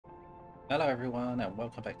Hello everyone and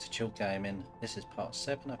welcome back to Chill Gaming. This is part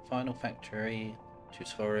 7 of Final Factory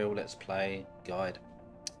tutorial let's play guide.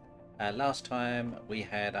 Last time we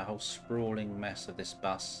had a whole sprawling mess of this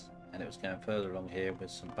bus and it was going further along here with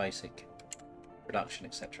some basic production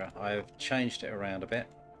etc. I've changed it around a bit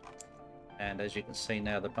and as you can see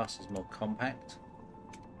now the bus is more compact.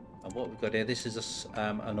 And what we've got here, this is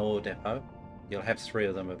an ore depot. You'll have 3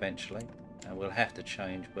 of them eventually and we'll have to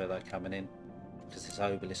change where they're coming in, because this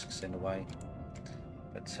obelisks in the way.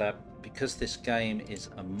 But because this game is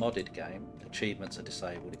a modded game, achievements are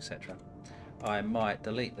disabled, etc. I might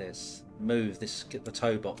delete this, move this, get the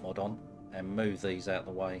Towbot mod on, and move these out of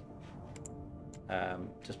the way.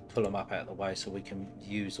 Just pull them up out of the way so we can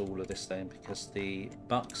use all of this then, because the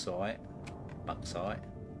bauxite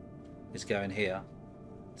is going here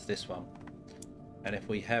to this one. And if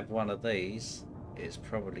we have one of these, it's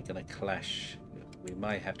probably going to clash. We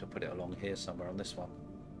may have to put it along here somewhere on this one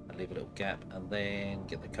and leave a little gap and then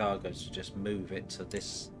get the cargoes to just move it to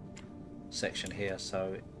this section here.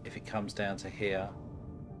 So if it comes down to here,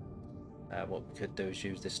 what we could do is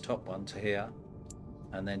use this top one to here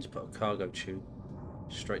and then just put a cargo tube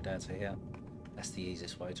straight down to here. That's the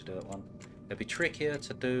easiest way to do that one. It'll be trickier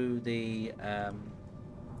to do the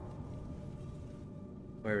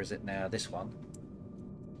where is it now, this one,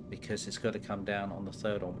 because it's got to come down on the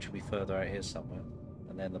third one, which will be further out here somewhere.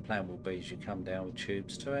 And then the plan will be is you come down with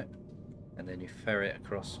tubes to it and then you ferry it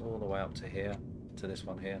across all the way up to here, to this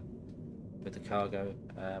one here, with the cargo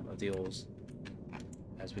of the ores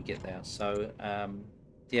as we get there. So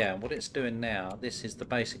yeah, what it's doing now, this is the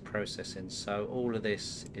basic processing. So all of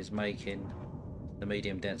this is making the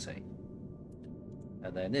medium density,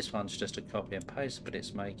 and then this one's just a copy and paste, but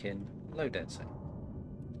it's making low density.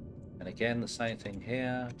 And again, the same thing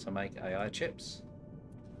here to make AI chips.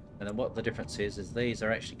 And then what the difference is these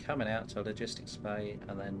are actually coming out to a logistics bay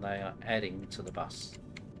and then they are adding to the bus.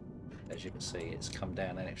 As you can see, it's come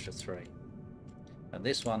down an extra 3. And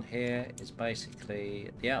this one here is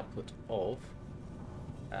basically the output of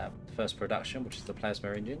the first production, which is the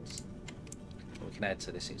plasma engines. We can add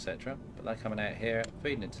to this, etc. But they're coming out here,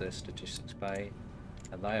 feeding into this logistics bay,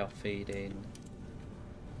 and they are feeding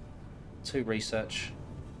 2 research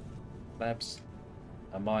labs,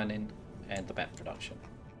 a mining, and the bat production.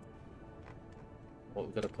 What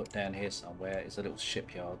we've got to put down here somewhere is a little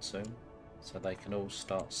shipyard soon, so they can all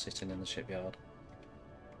start sitting in the shipyard.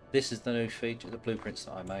 This is the new feature, the blueprints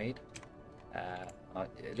that I made.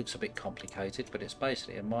 It looks a bit complicated, but it's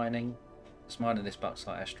basically it's mining this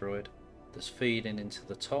bauxite asteroid that's feeding into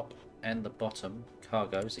the top and the bottom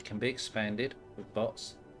cargoes. It can be expanded with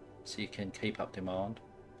bots, so you can keep up demand.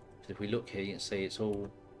 So if we look here, you can see it's all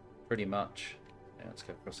pretty much, yeah, let's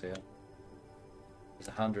go across here. There's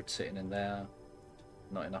 100 sitting in there,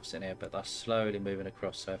 not enough sitting here, but they're slowly moving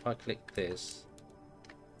across. So if I click this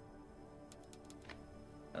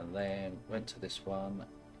and then went to this one,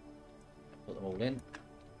 put them all in.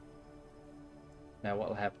 Now what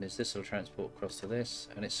will happen is this will transport across to this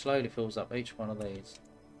and it slowly fills up each one of these.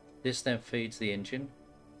 This then feeds the engine.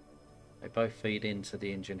 They both feed into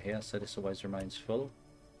the engine here, so this always remains full.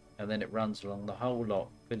 And then it runs along the whole lot,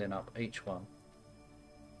 filling up each one.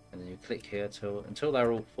 And then you click here until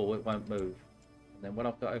they're all full, it won't move. And then what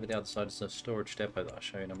I've got over the other side is a storage depot that I'll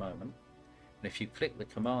show you in a moment. And if you click the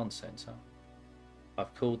command center,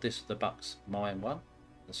 I've called this the Bucks Mine one.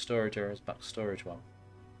 The storage area is Bucks Storage one.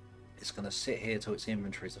 It's going to sit here till its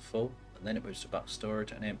inventories are full, and then it moves to Bucks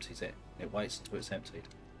Storage and empties it. It waits until it's emptied.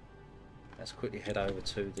 Let's quickly head over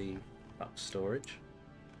to the Bucks Storage.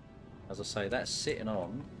 As I say, that's sitting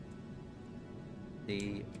on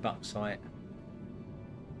the bauxite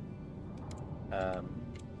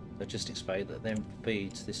logistics bay that then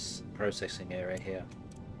feeds this processing area here,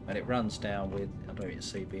 and it runs down with, I don't know if you can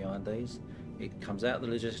see behind these, it comes out of the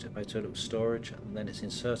logistics bay to a little storage, and then it's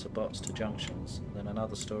inserted bots to junctions, and then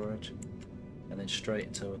another storage, and then straight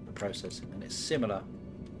into the processing. And it's similar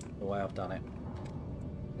the way I've done it.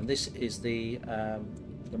 And this is the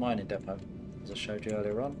mining depot, as I showed you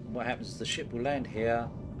earlier on. And what happens is the ship will land here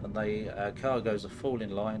and the cargoes are fall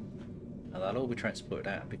in line and they'll all be transported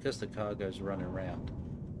out. Because the cargoes are running around,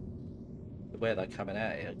 where they're coming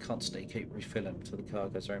out, it'll constantly keep refilling until the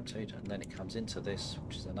cargoes are emptied, and then it comes into this,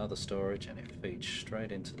 which is another storage, and it feeds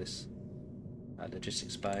straight into this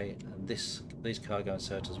logistics bay, and these cargo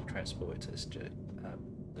inserters will transport it to this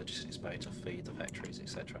logistics bay to feed the factories,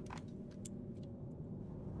 etc.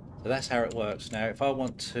 So that's how it works. Now if I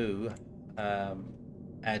want to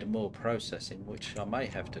add more processing, which I may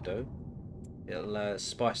have to do, it'll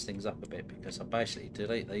spice things up a bit, because I basically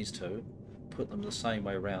delete these 2, put them the same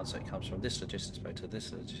way around, so it comes from this logistics bay to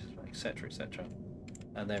this logistics bay, etc, etc.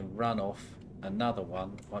 and then run off another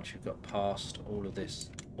one once you've got past all of this.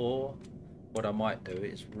 Or what I might do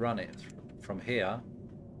is run it from here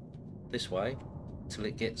this way till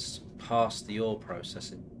it gets past the ore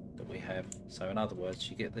processing that we have. So in other words,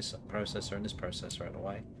 you get this processor and this processor out of the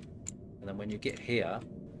way, and then when you get here,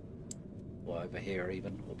 or over here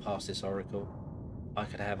even, or past this oracle, I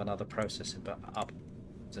could have another processing but up.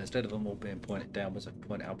 So instead of them all being pointed downwards, I can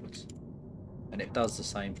point it upwards. And it does the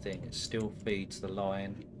same thing. It still feeds the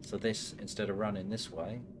line. So this, instead of running this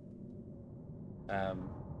way, well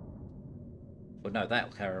no,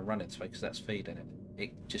 that'll carry on running this way because that's feeding it.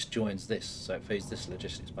 It just joins this, so it feeds this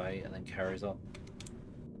logistics bay and then carries on.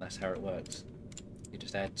 And that's how it works. You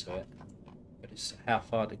just add to it. But it's how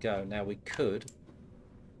far to go. Now we could,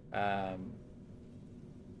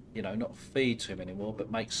 you know, not feed to him anymore, but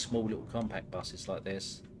make small little compact buses like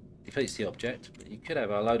this. Defeats the object, but you could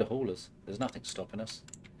have a load of haulers. There's nothing stopping us.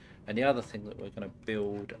 And the other thing that we're going to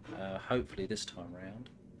build, hopefully this time around,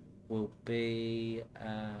 will be,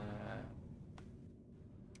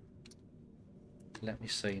 let me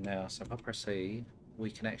see now. So if I press E,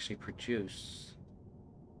 we can actually produce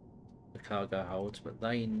the cargo holds, but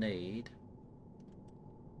they need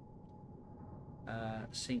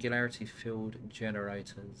singularity field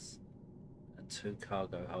generators and 2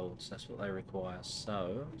 cargo holds. That's what they require.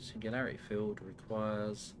 So singularity field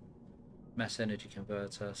requires mass energy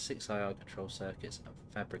converter, 6 AI control circuits and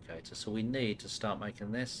fabricator. So we need to start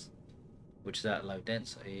making this, which is at low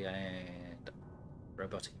density, and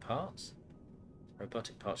robotic parts.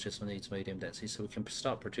 Robotic parts just needs medium density, so we can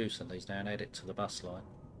start producing these now and add it to the bus line.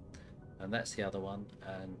 And that's the other one,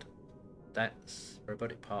 and that's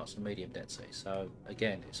robotic parts and medium density. So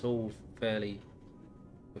again, it's all we're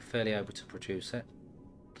fairly able to produce it.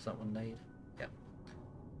 Does that one need? Yeah.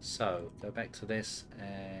 So go back to this,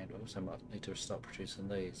 and we also might need to start producing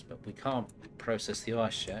these, but we can't process the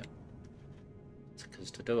ice yet,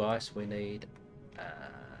 because to do ice we need,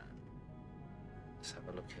 let's have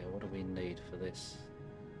a look here. What do we need for this?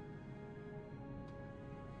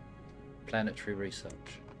 Planetary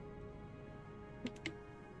research.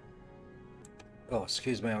 Oh,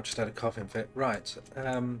 excuse me, I just had a coughing fit. Right. So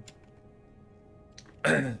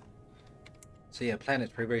yeah,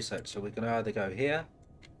 planetary research. So we're going to either go here,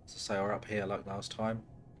 so say, or up here like last time.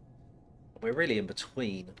 We're really in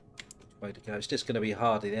between which way to go. It's just going to be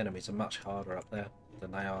harder. The enemies are much harder up there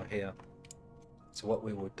than they are here. So what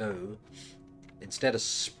we will do, instead of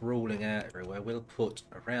sprawling out everywhere, we'll put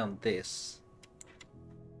around this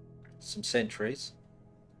some sentries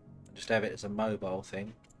and just have it as a mobile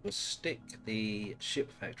thing. We'll stick the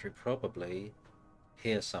ship factory probably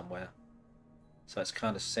here somewhere, so it's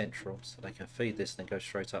kind of central, so they can feed this and then go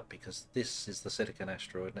straight up, because this is the silicon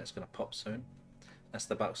asteroid and it's going to pop soon. That's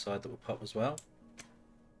the backside that will pop as well.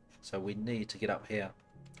 So we need to get up here,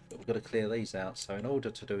 but we've got to clear these out. So in order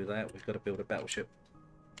to do that, we've got to build a battleship.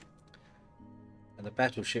 And the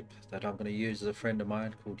battleship that I'm going to use is a friend of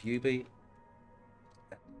mine called Yubi.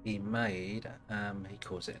 He made, he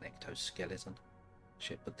calls it an ectoskeleton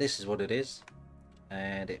ship, but this is what it is.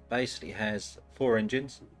 And it basically has 4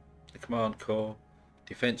 engines, the command core,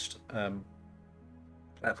 defense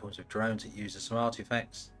platforms with drones. It uses some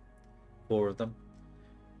artifacts, 4 of them.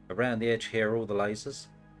 Around the edge here are all the lasers.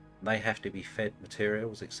 They have to be fed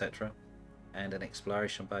materials, etc. And an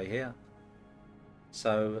exploration bay here.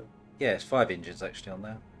 So yeah, it's 5 engines actually on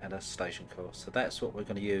there, and a station core. So that's what we're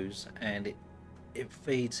going to use, and it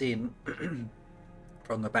feeds in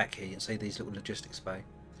from the back here. You can see these little logistics bay.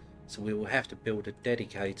 So we will have to build a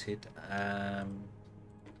dedicated,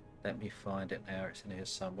 let me find it now, it's in here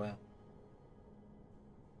somewhere.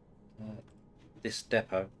 This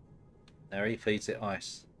depot. Now he feeds it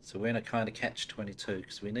ice. So we're in a kind of catch-22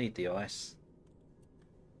 because we need the ice.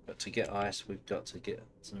 But to get ice, we've got to get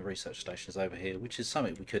some research stations over here, which is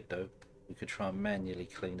something we could do. We could try and manually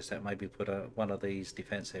clean this out. Maybe put one of these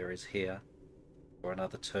defense areas here, or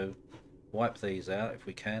another 2. Wipe these out if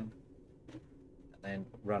we can, and then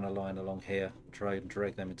run a line along here,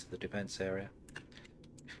 drag them into the defense area.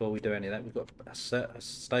 Before we do any of that, we've got a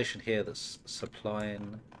station here that's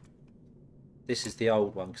supplying. This is the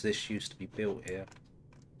old one because this used to be built here.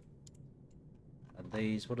 And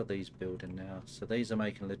these, what are these building now? So these are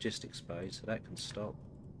making logistics bays, so that can stop.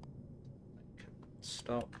 That can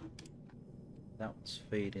stop. That one's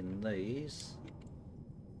feeding these.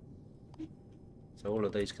 So all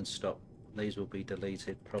of these can stop. These will be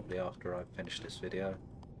deleted probably after I've finished this video,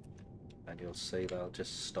 and you'll see they'll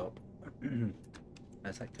just stop.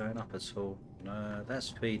 Is that going up at all? No, that's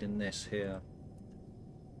feeding this here.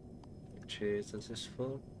 Which is this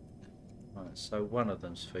full? Right, so one of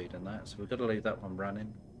them's feeding that, so we've got to leave that one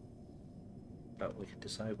running. but we can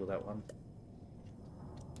disable that one.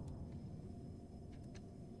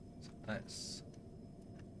 So that's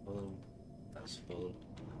full, that's full.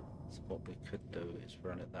 So what we could do is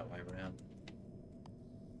run it that way around,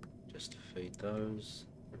 just to feed those.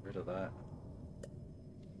 Get rid of that.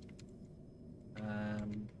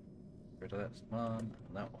 Rid of that one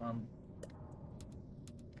and that one.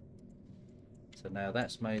 So now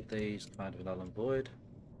that's made these kind of null and void.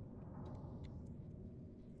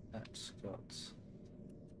 That's got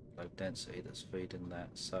low density that's feeding that.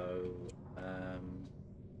 So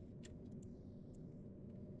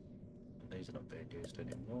these are not being used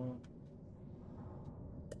anymore.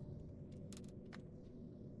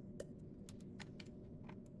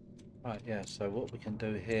 Right, yeah, so what we can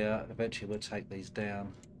do here, eventually we'll take these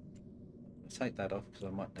down. I'll take that off because I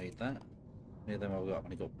might need that. Near them I've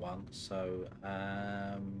only got one, so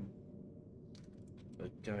we're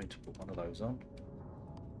going to put one of those on.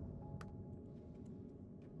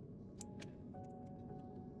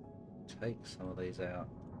 Take some of these out.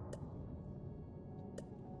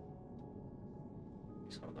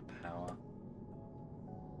 Some of the power.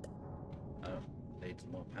 Oh, needs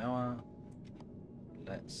more power.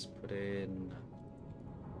 Let's put in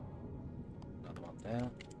another one there.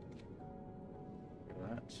 Bring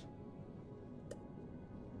that.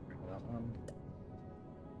 Bring that one.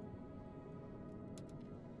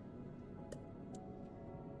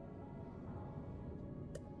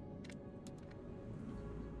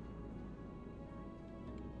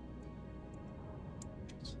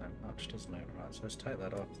 So much, doesn't it? Right, so let's take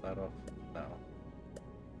that off, that off, that off.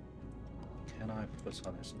 Can I put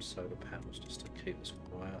on some solar panels just to keep this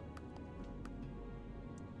quiet?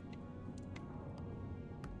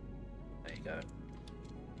 There you go.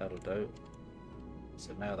 That'll do.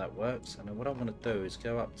 So now that works, and then what I'm going to do is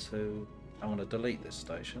go up to, I want to delete this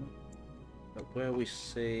station, but where we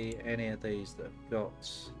see any of these that have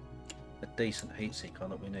got a decent heatsink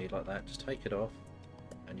on that we need like that, just take it off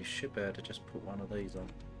and you should be able to just put one of these on.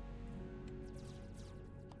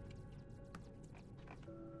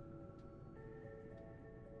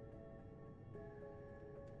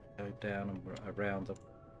 Go down and around them.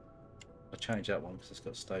 I'll change that one because it's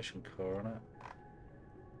got station core on it.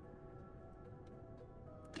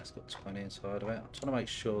 That's got 20 inside of it. I'm trying to make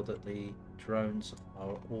sure that the drones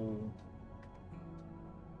are all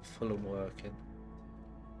full and working.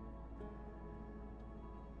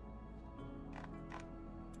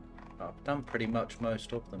 I've done pretty much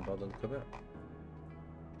most of them by the look of it.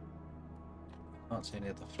 Can't see any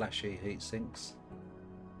of the flashy heat sinks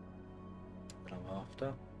that I'm after.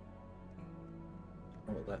 I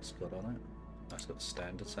don't know what that's got on it. That's got the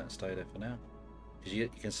standard, so that stay there for now. Because you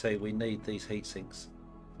can see we need these heat sinks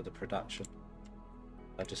for the production.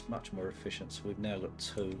 They're just much more efficient, so we've now got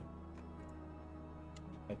 2.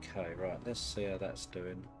 Okay, right, let's see how that's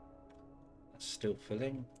doing. That's still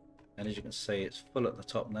filling, and as you can see it's full at the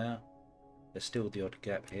top now. There's still the odd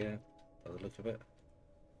gap here by the look of it.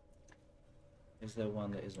 Is there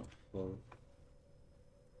one that isn't full?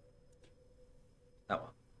 That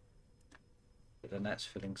one. But then that's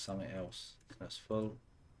filling something else. That's full.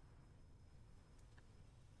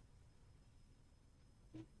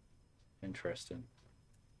 Interesting.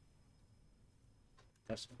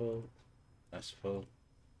 That's full. That's full.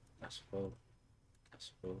 That's full.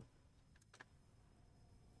 That's full.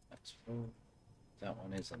 That's full. That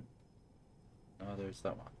one isn't. Neither is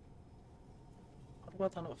that one. Why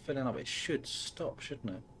they're not filling up? It should stop,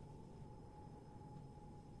 shouldn't it?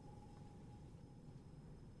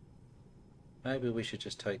 Maybe we should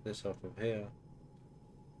just take this off of here.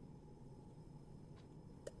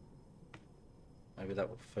 Maybe that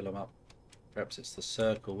will fill them up. Perhaps it's the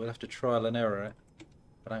circle. We'll have to trial and error it.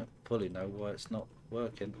 I don't fully know why it's not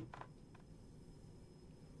working.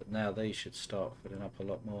 But now these should start filling up a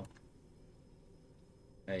lot more.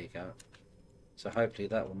 There you go. So hopefully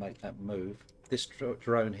that will make that move. This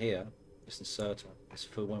drone here, this inserter, is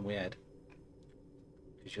for when we add.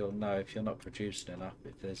 Because you'll know if you're not producing enough,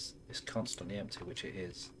 if it's constantly empty, which it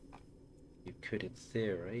is. You could, in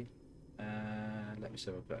theory, let me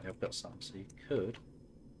see what I've got some. So you could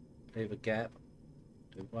leave a gap,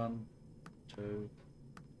 do 1, 2,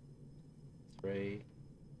 3,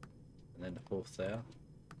 and then the 4th there.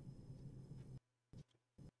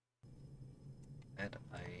 Add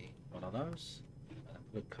one of those,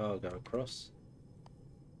 and put a cargo across.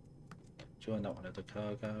 Join that one with the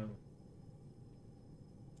cargo.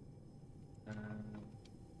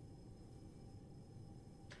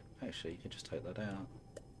 Actually, you can just take that out.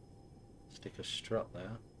 Stick a strut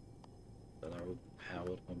there, so they're all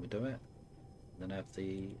powered when we do it. And then have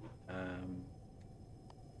the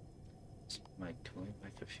can we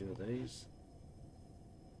make a few of these?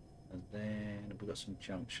 we've got some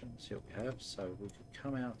junctions. Here we have. So we could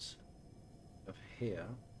come out of here.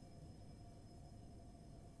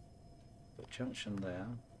 Put junction there,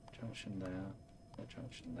 junction there, a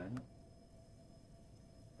junction there.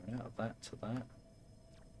 And out of that to that.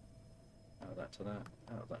 Out of that to that.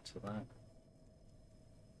 Out of that to that.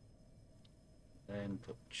 Then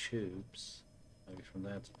put tubes, maybe from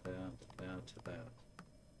there to there, to there to there.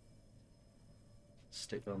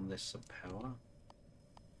 Stick on this some power.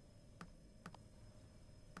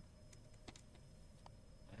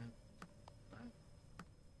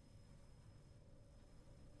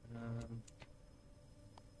 One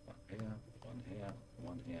here, one here,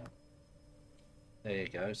 one here. There you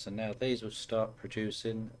go. So now these will start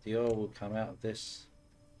producing. The oil will come out of this.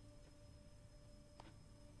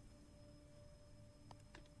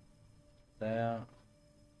 There.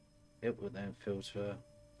 It will then filter.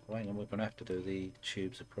 Wait, and we're going to have to do the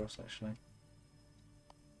tubes across actually.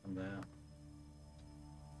 And there.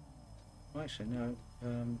 Well, actually, no.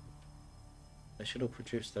 They should all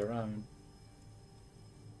produce their own.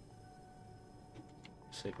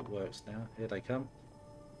 See if it works now. Here they come.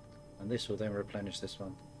 And this will then replenish this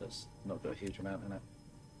one. That's not got a huge amount in it.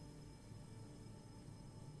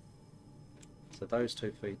 So those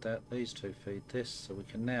two feed that, these two feed this. So we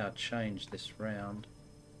can now change this round.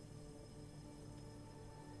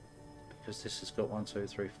 Because this has got 1, 2,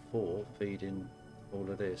 3, 4 feeding all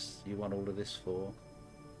of this. You want all of this for.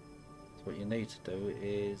 So what you need to do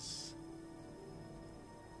is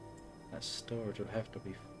that storage will have to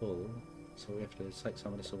be full. So we have to take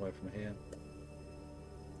some of this away from here.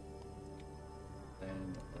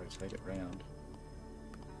 Then rotate it round.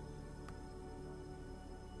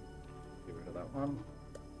 Get rid of that one.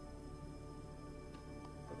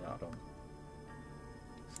 Put that on.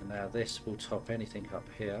 So now this will top anything up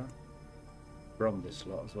here from this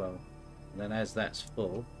lot as well. And then as that's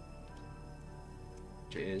full,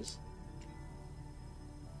 which it is,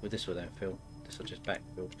 well, this will then fill. This will just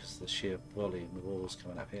backfill because of the sheer volume of oil's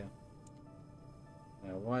coming up here.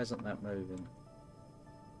 Now why isn't that moving?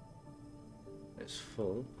 It's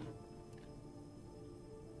full.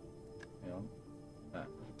 Hang on. That.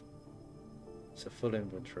 It's a full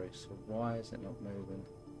inventory, so why is it not moving?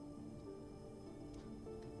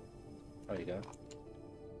 There you go.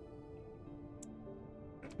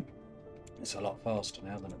 It's a lot faster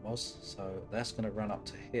now than it was, so that's going to run up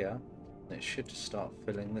to here, and it should just start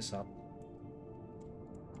filling this up.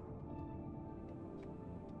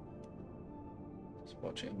 Just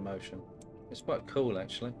watch it in motion. It's quite cool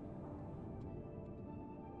actually.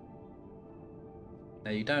 Now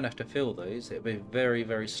you don't have to fill these, it'll be very,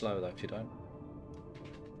 very slow though if you don't.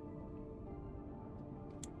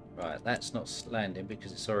 Right, that's not landing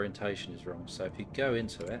because its orientation is wrong, so if you go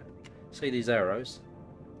into it, see these arrows?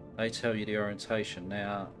 They tell you the orientation.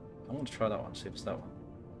 Now, I want to try that one, see if it's that one.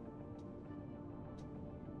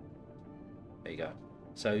 There you go.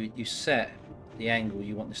 So you set the angle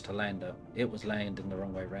you want this to land at. It was landing the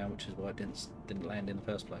wrong way around, which is why it didn't land in the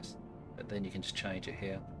first place. But then you can just change it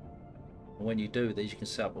here. And when you do these, you can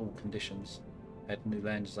set up all conditions, add new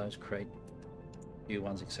land zones, create new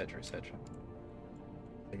ones, etc, etc.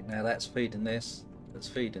 Now that's feeding this, that's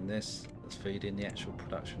feeding this, that's feeding the actual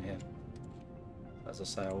production here. As I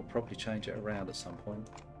say, I will probably change it around at some point.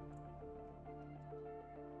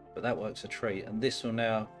 But that works a treat, and this will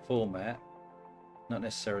now format, not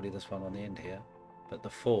necessarily this one on the end here, but the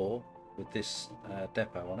 4 with this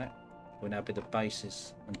depot on it will now be the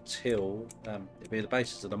basis until, it'll be the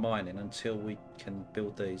basis of the mining until we can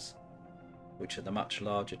build these, which are the much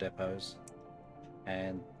larger depots.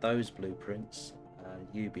 And those blueprints,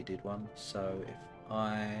 Ubi did one, so if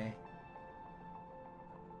I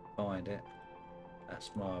find it,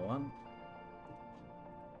 that's my one.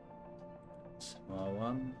 That's my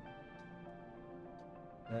one.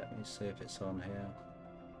 Let me see if it's on here.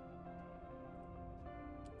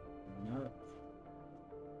 No.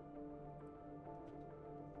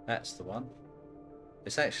 That's the one.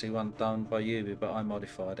 It's actually one done by Ubi, but I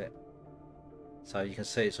modified it. So you can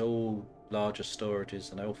see it's all larger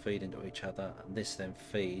storages and they all feed into each other, and this then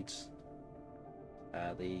feeds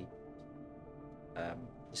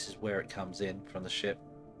this is where it comes in from the ship,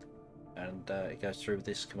 and it goes through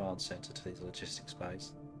this command center to these logistics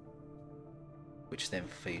bays, which then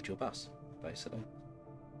feed your bus basically.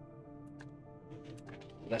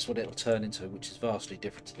 That's what it'll turn into, which is vastly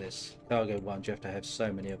different to this. Cargo ones, you have to have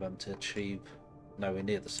so many of them to achieve nowhere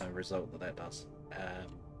near the same result that that does.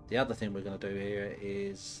 The other thing we're going to do here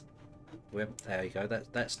is, there you go,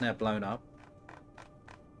 that's now blown up.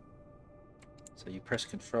 So you press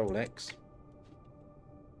Control X,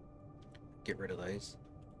 get rid of these.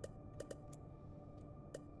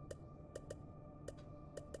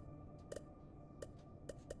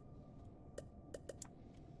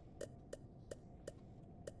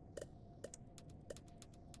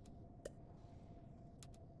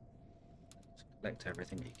 Collect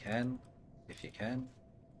everything you can, if you can.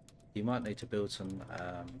 You might need to build some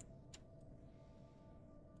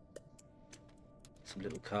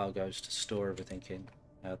little cargoes to store everything in.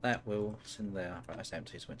 Now that will, it's in there. Right, that's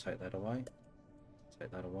empty, so we'll take that away.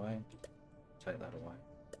 Take that away. Take that away.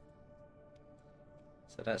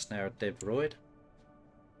 So that's now a dead void.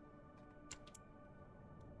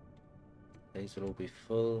 These will all be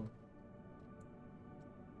full.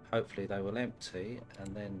 Hopefully they will empty,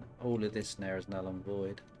 and then all of this now is null and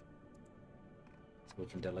void. So we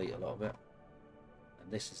can delete a lot of it.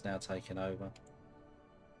 And this is now taken over.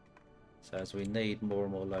 So as we need more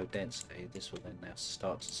and more low density, this will then now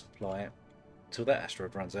start to supply it until that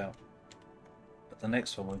asteroid runs out. But the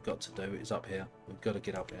next one we've got to do is up here. We've got to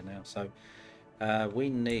get up here now. So we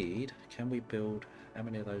need, can we build, how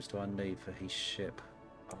many of those do I need for his ship?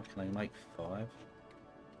 I can only make 5.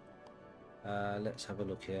 Let's have a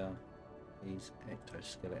look here. These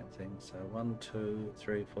ectoskeleton things. So 1, 2,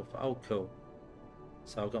 3, 4, 5. Oh, cool.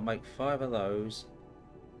 So I've got to make 5 of those.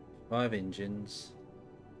 5 engines.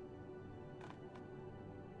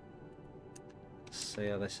 Let's see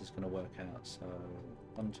how this is going to work out. So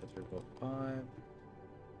 1, 2, 3, 4, 5.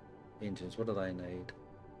 Engines. What do they need?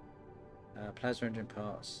 Plasma engine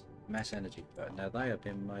parts. Mass energy. Now they have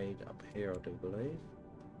been made up here, I do believe.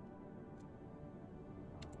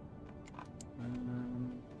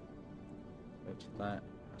 Go to that.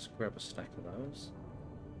 Let's grab a stack of those.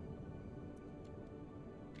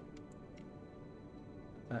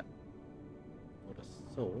 That would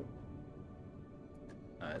have thought.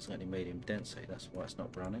 No, it's got any medium density, that's why it's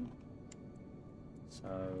not running. So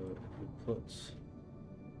if we put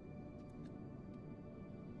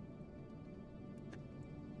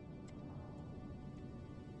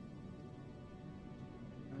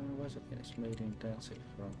where's it getting its medium density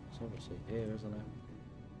from? It's obviously here, isn't it?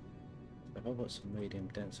 So if I put some medium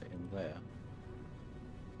density in there,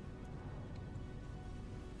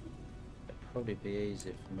 it'd probably be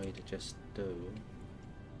easier for me to just do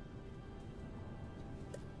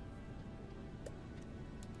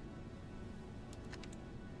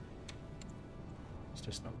it's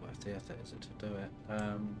just not worth the effort, is it, to do it?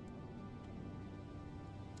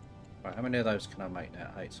 Right, how many of those can I make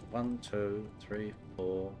now? 8. So 1, 2, 3,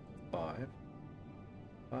 4, 5.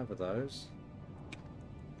 5 of those.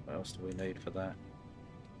 What else do we need for that?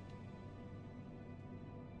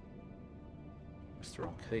 That's the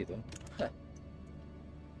wrong key though.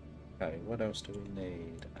 Okay, what else do we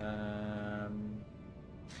need?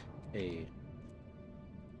 E.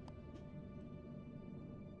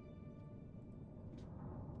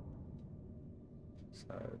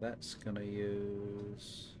 So that's going to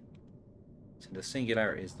use... So the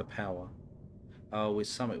singularity is the power. Oh, with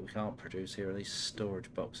something we can't produce here are these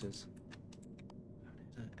storage boxes.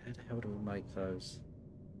 How the hell do we make those?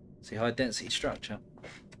 See, high density structure.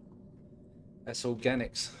 That's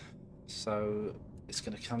organics. So it's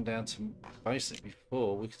going to come down to basically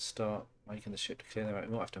before we can start making the ship to clear them out.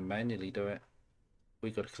 We might have to manually do it.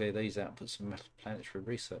 We've got to clear these out and put some planetary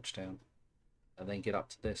research down. And then get up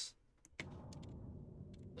to this.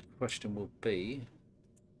 The question will be...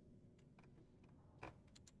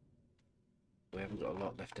 We haven't got a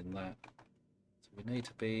lot left in that. So we need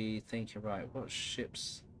to be thinking, right, what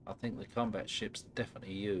ships... I think the combat ships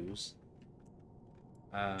definitely use...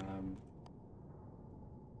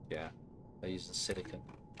 yeah, they use the silicon.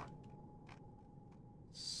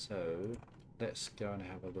 So let's go and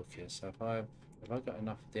have a look here. So if I've got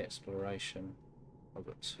enough of the exploration, I've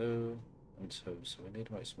got 2 and 2. So we need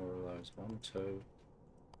to make some more of those. 1, 2,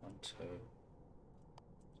 1, 2,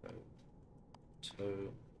 2,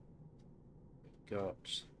 2. We've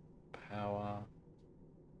got power.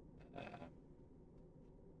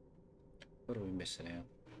 What are we missing out?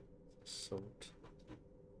 Salt.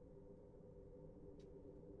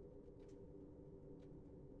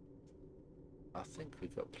 I think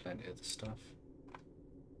we've got plenty of the stuff.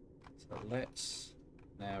 So let's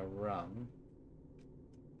now run.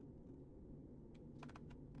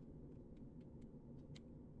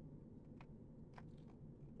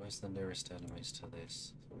 Where's the nearest enemies to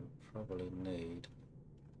this? So we'll probably need...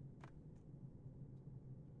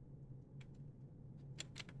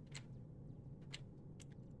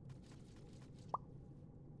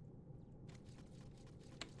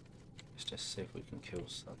 Let's just see if we can kill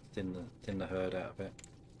some, thin the herd out of it.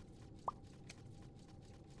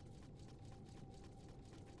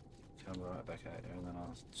 Come right back out here and then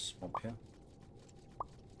I'll swamp you.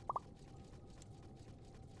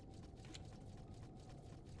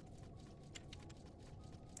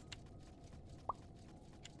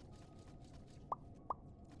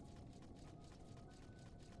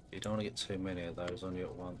 you don't want to get too many of those on you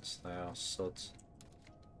at once. They are sods.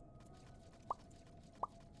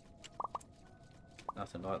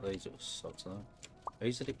 Nothing like these little sods though.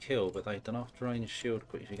 Easy to kill, but they don't have to range shield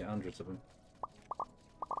quick if you get hundreds of them.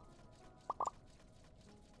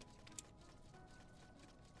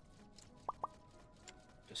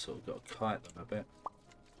 Just sort of got to kite them a bit.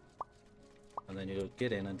 And then you'll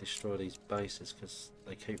get in and destroy these bases because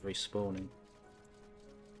they keep respawning.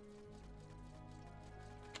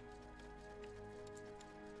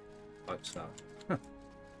 Like so.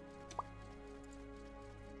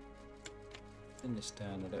 Thin this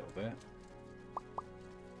down a little bit.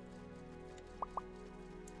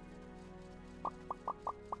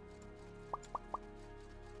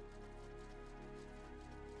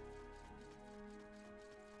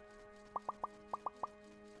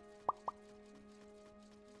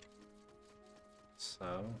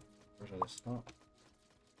 So, rid of this lot.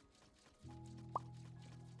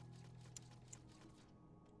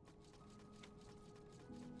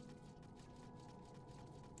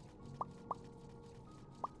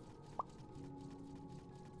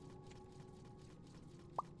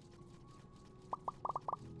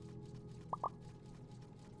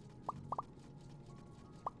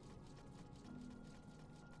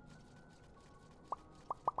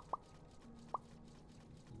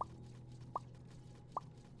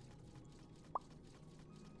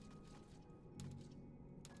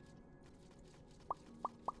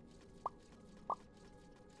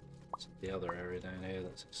 The other area down here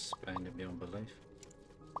that's expanding beyond belief.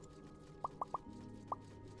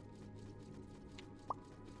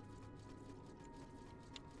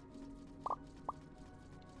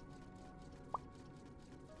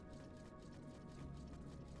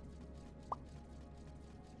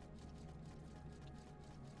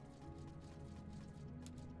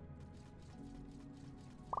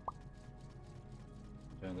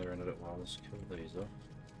 Down there in a little while, let's kill these off.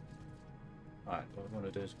 Right, what I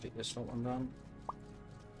want to do is get this one done.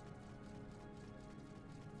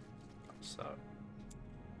 So,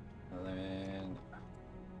 and then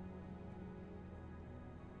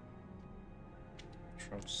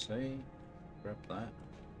Control C, grab that.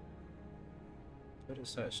 Put it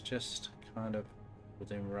so it's just kind of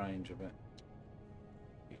within range of it.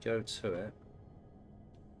 You go to it,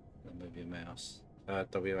 then move your mouse.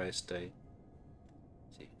 WASD,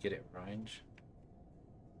 so you can get it in range.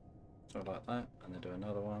 So like that, and then do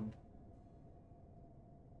another one.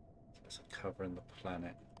 So it's covering the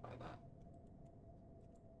planet like that.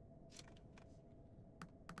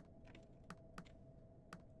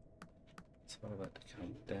 Tell that to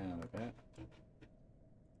come down a bit.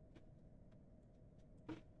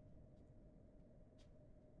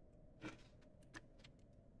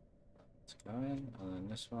 It's going, and then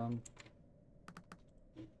this one.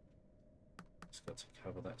 It's got to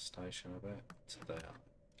cover that station a bit to there.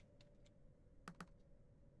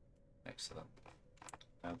 Excellent.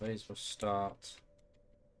 Now these will start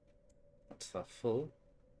once they're full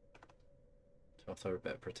to offer a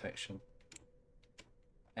bit of protection.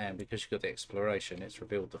 And because you've got the exploration, it's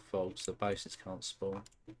revealed the fog, so the bases can't spawn.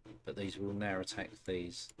 But these will now attack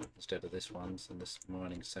these instead of this ones in this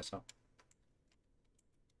mining setup.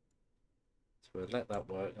 So we'll let that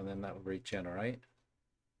work, and then that will regenerate.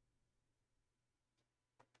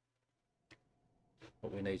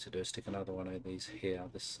 What we need to do is stick another one of these here,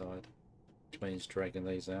 this side, which means dragging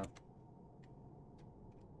these out.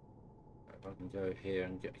 If I can go here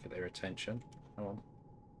and get their attention. Come on.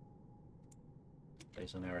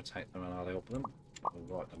 These will now attack them and I'll help them.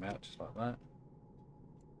 We'll wipe them out just like that.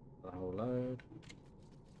 The whole load.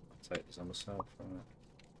 I'll take these on myself from it.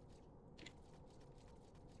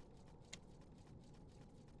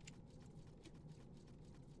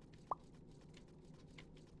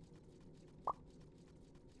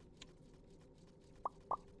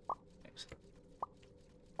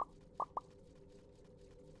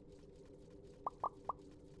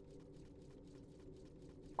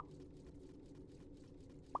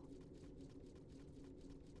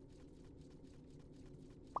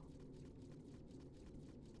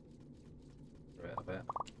 Bit.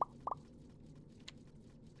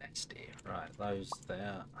 That's it. Right, those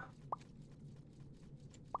there.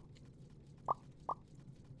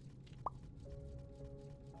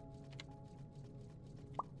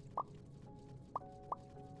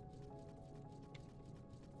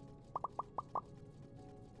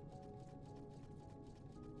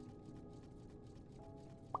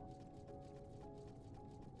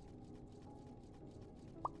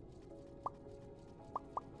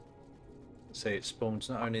 See, it spawns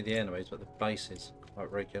not only the enemies but the bases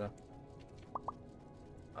quite regular.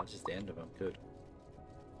 Oh, this is the end of them. Good.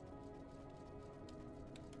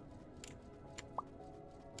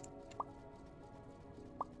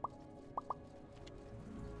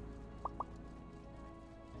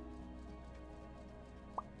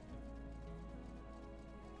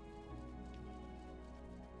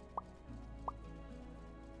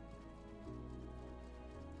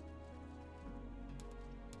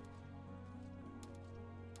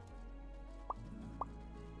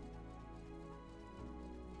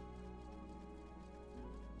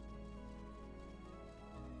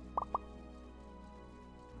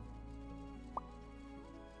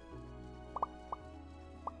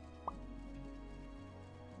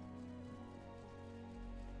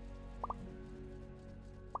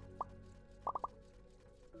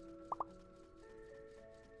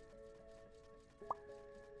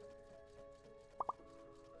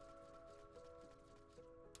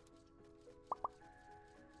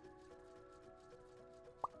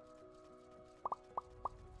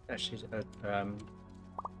 Actually,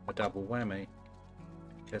 a double whammy,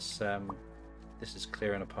 because this is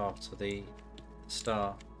clearing a path to the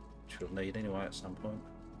star, which we'll need anyway at some point.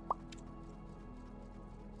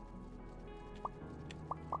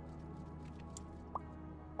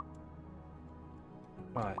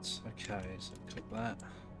 Right, okay, so click that.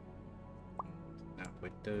 Now if we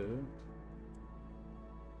do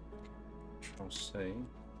Control C,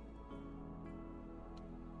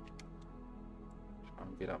 try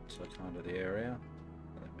and get up to kind of the area,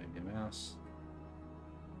 and then move your mouse.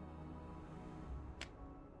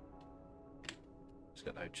 It's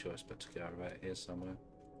got no choice but to go about here somewhere.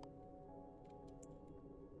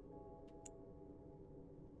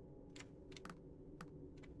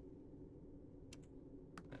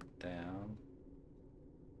 And down.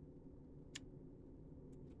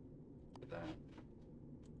 That.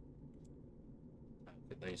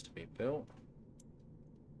 Get these to be built.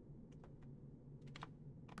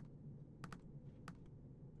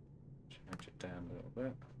 Change it down a little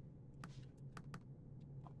bit.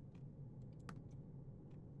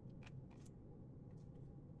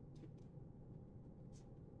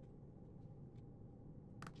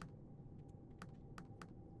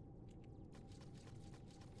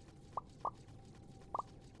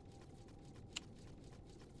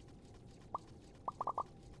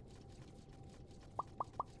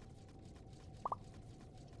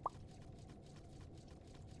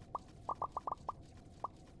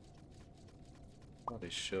 Not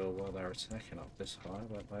really sure why they're attacking up this high,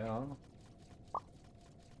 but they are.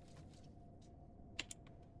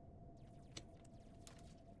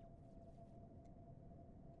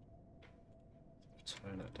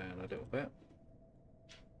 Turn it down a little bit.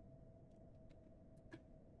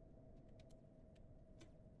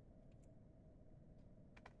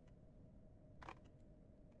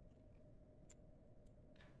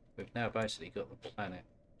 We've now basically got the planet.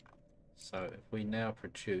 So if we now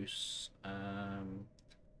produce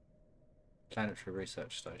planetary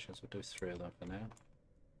research stations, we'll do 3 of them for now.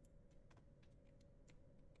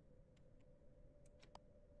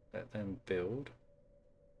 Let them build.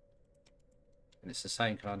 And it's the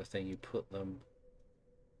same kind of thing, you put them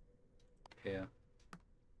here.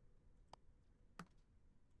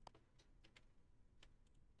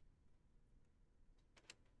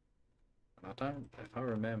 And I don't, if I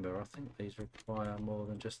remember, I think these require more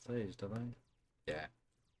than just these, do they? Yeah.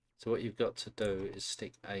 So what you've got to do is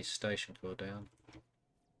stick a station core down.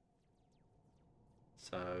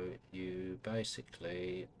 So you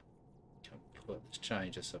basically can put, let's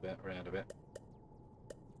change this a bit, around a bit.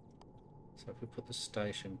 So if we put the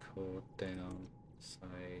station core down,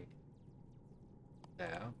 say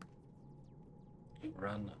there,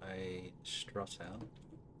 run a strut out.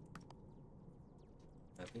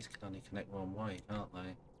 Now these can only connect one way, can't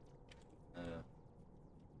they?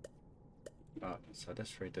 Right, so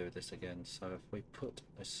let's redo this again. So if we put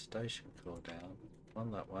a station core down,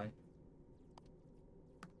 one that way,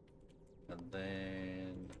 and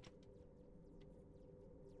then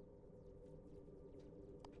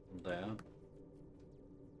there.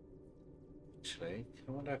 Actually,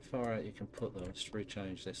 I wonder how far out you can put them. Let's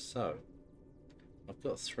rechange this. So I've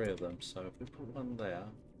got 3 of them, so if we put one there,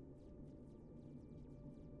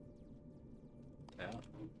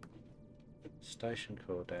 station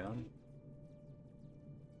core down,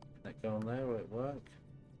 can that go on there? Will it work?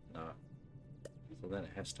 No. So then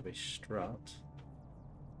it has to be strut,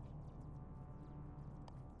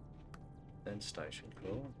 then station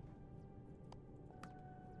core,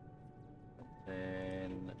 and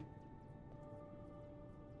then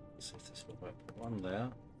let's see if this will work. Put one there.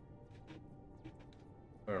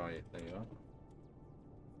 Where are you? There you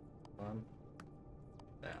are. One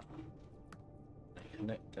there. And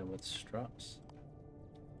connect them with struts.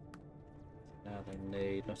 Now they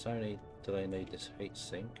need, not only do they need this heat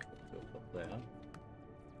sink, which we'll put there.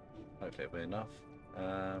 Hopefully it'll be enough.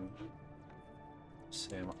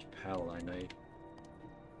 See how much power they need.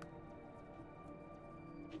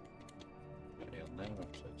 Only on there,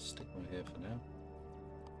 I'll stick them here for now.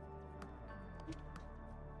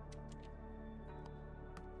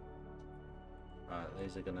 Right,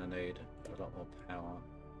 these are going to need a lot more power.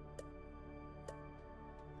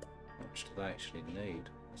 How much do they actually need?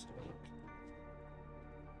 Let's have a look.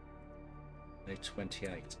 They need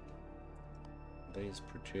 28. These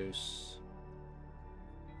produce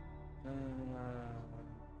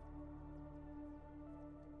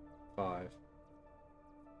 5.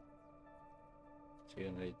 So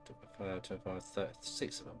you need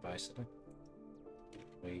 6 of them basically.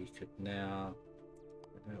 We could now.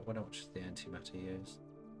 What much does the antimatter use?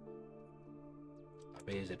 It'd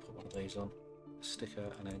be easy to put one of these on. A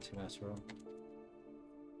sticker and antimatter on.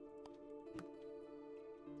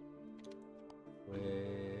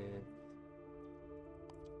 with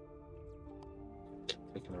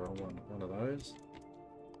clicking the wrong one of those.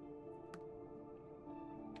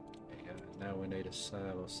 There you go. Now we need a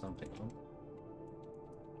sail or something on.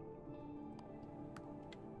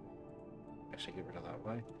 Actually, get rid of that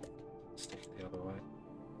way. Stick it the other way.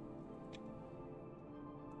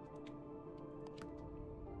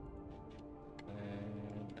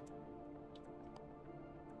 And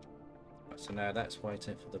right, so now that's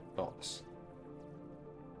waiting for the box.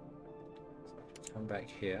 So come back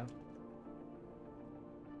here.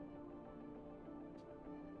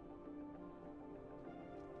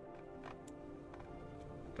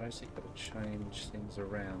 Basically got to change things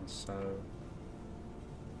around, so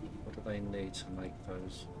what do they need to make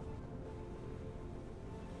those?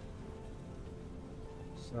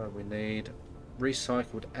 So we need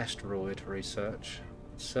recycled asteroid research,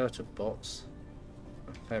 inserter bots,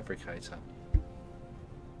 a fabricator.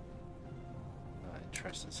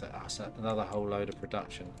 Interesting. So another whole load of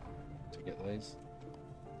production to get these.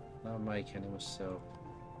 No, I'm making them myself.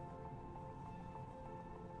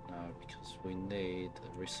 No, because we need the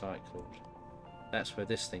recycled. That's where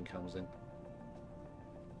this thing comes in.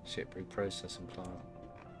 Ship reprocessing plant.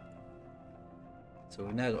 So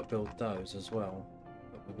we've now got to build those as well.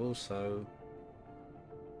 But we've also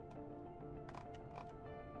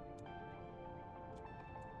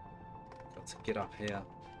got to get up here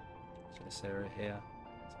to this area here.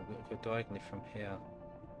 So we've got to go diagonally from here.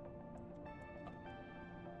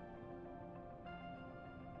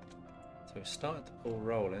 So we started the ball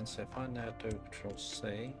rolling, so if I now do Control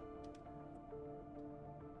C,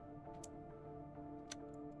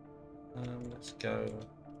 let's go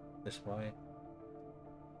this way.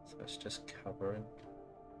 So it's just covering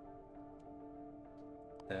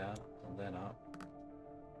there and then up.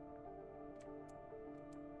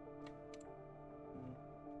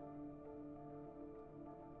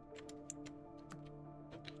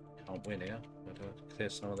 Can't win here, but I'll clear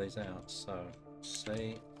some of these out. So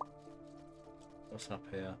C. What's up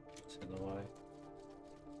here? It's in the way.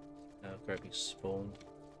 Now grab your spawn.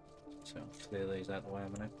 So I'll clear these out of the way a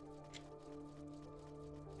minute.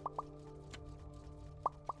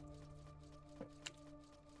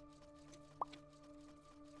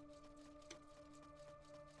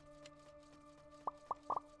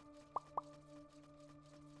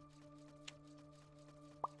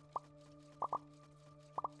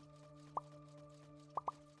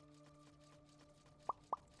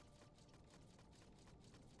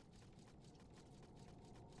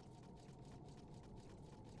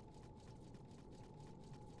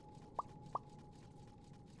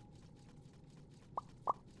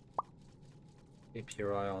 Keep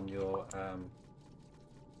your eye on your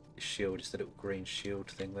shield. It's the little green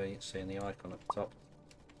shield thing there you see in the icon at the top.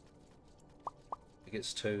 If it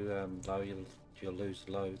gets too low, you'll lose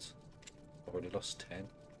loads. I've already lost 10.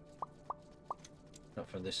 Not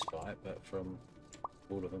from this fight, but from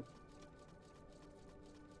all of them.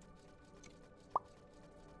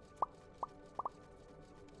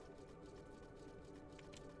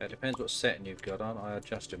 It depends what setting you've got on. I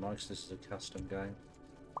adjusted mine because this is a custom game.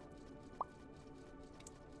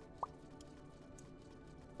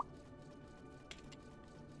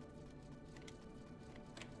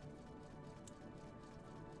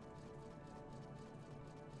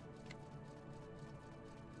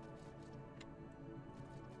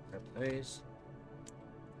 These.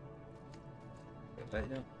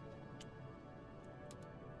 Later.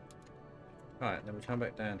 Right, then we come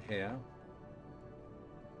back down here.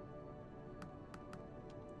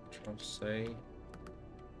 Try to see.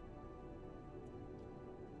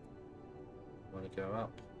 Want to go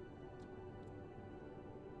up.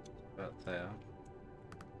 About there.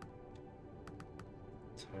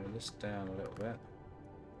 Turn this down a little bit.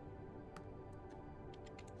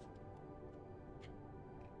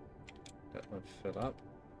 That one fill up.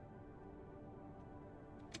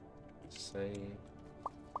 See. Try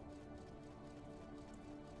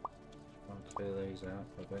and clear these out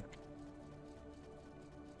a bit.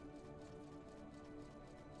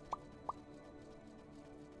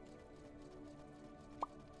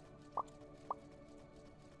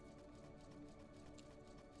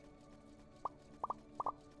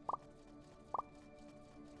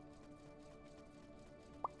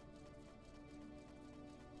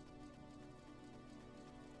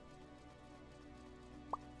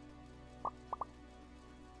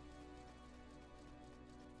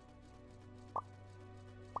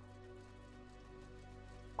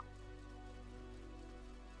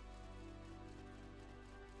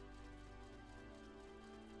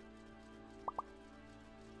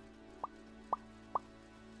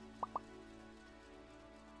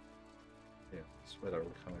 That's where they're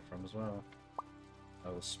all coming from as well. I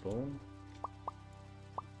will spawn.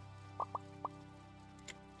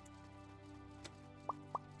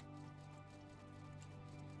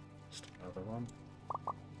 Just another one.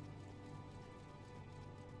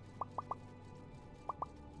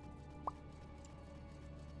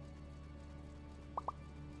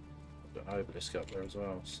 I've got an obelisk up there as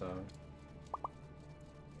well, so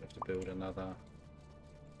we have to build another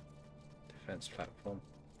defense platform.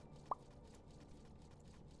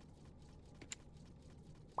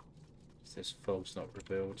 This fog's not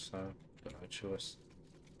revealed, so I've got no choice.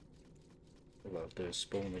 All I'll do is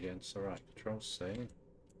spawn again. It's alright, Control C.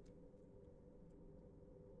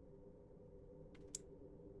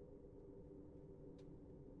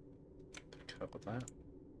 Cover that.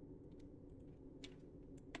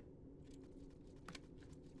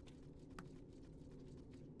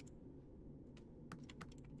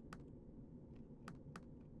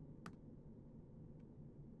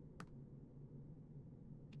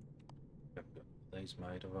 These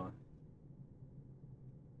made, have I?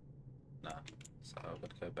 No. So I've got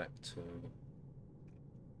to go back to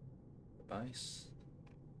the base.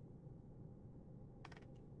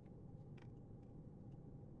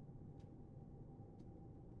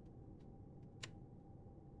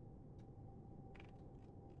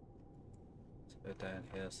 Let's go down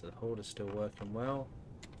here. So the horde is still working well.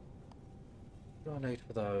 What do I need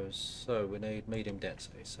for those? So we need medium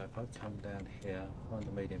density. So if I come down here, find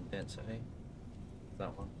the medium density.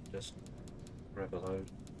 That one, just grab a load.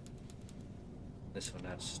 This one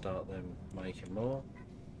now to start them making more.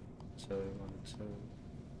 So 1, 2,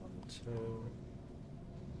 1, 2.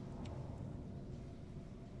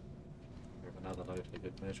 Grab another load for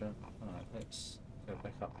good measure. Alright, let's go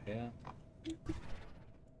back up here.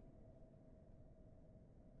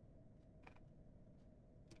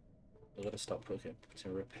 I've got to stop putting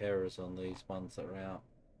repairers on these ones that are out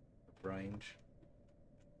of range.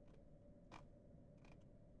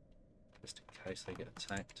 Just in case they get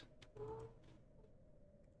attacked.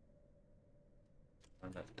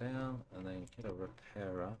 Run that down and then get a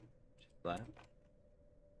repairer, which is that,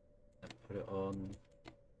 and put it on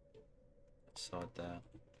that side there.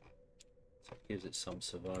 So it gives it some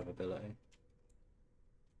survivability.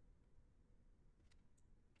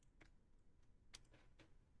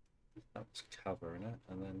 That's covering it,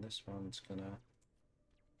 and then this one's gonna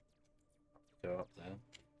go up there.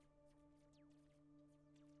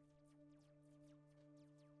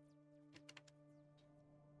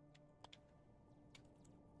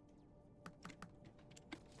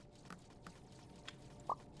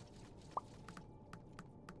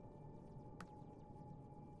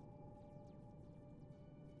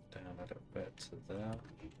 Down a little bit to there.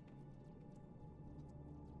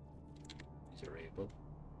 These are able.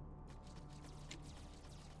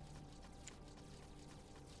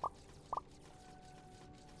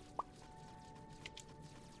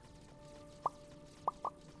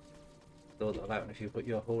 Thought that'll happen if you put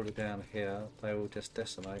your hauler down here, they will just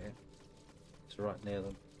decimate it. It's right near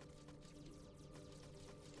them.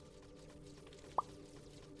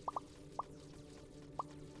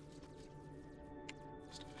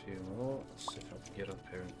 Just a few more. Let's see if I can get up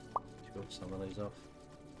here and kill some of these off.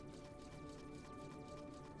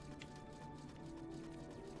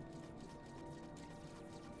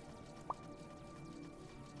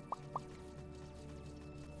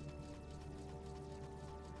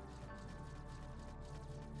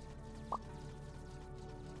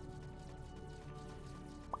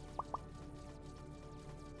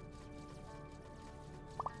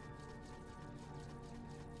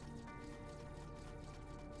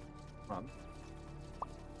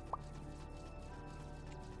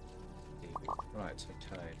 Right,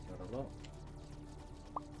 okay, got a lot.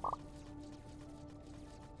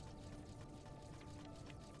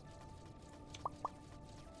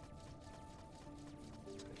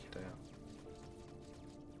 Take it out.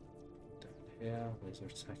 Down here, these are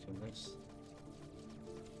attacking this.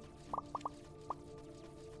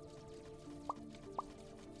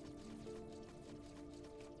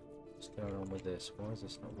 What's going on with this? Why is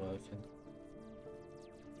this not working?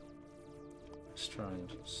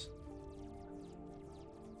 Strange.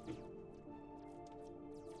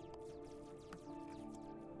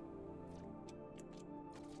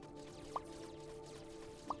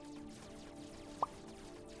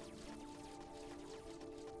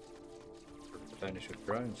 Vanish with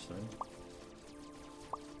drones soon.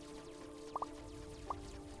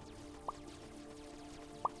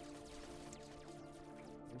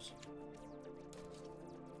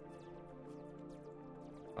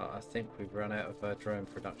 I think we've run out of drone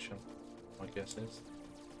production, my guess is.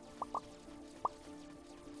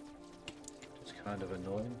 Just kind of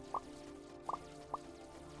annoying.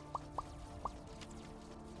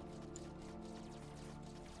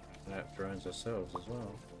 We have drones ourselves as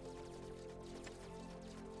well.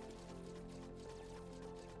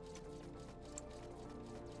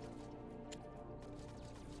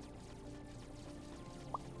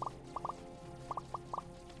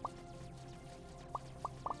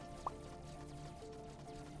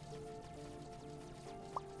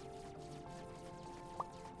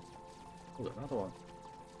 Oh, another one.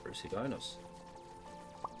 Brucey bonus.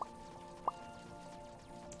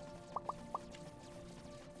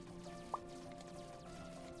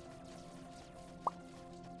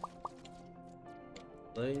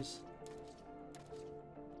 These.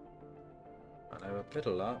 And have a bit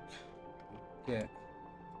of luck. Yeah.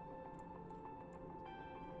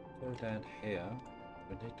 Go down here.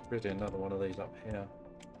 We need to bring another one of these up here.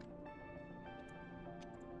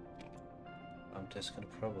 I'm just going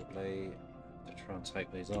to probably try and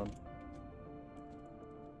take these on.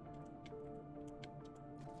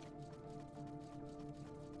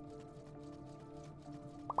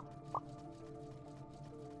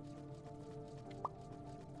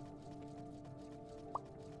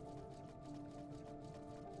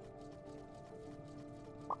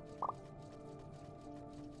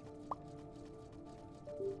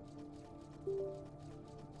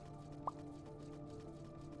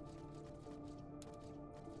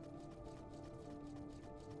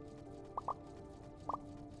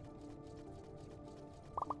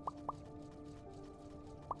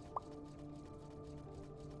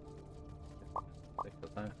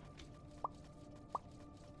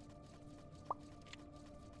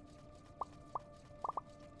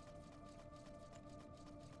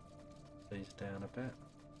 These down a bit.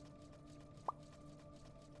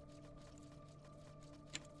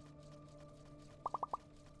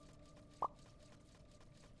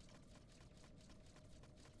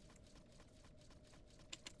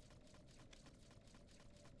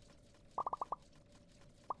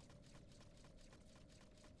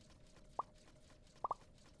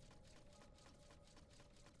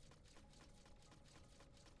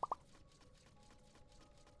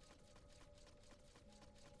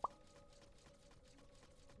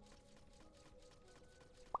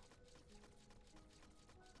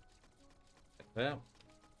 There.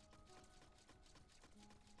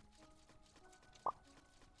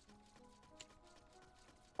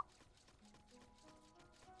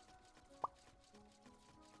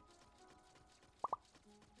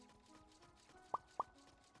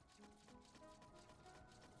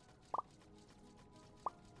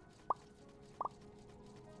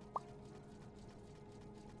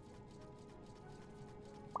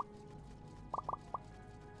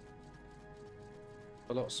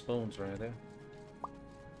 A lot of spawns around here.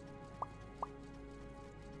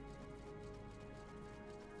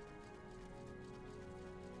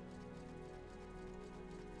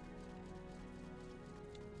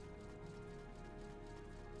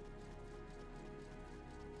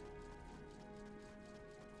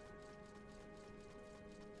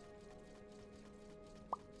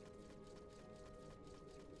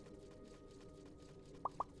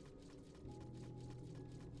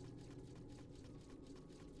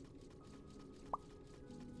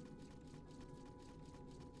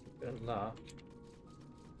 Good luck.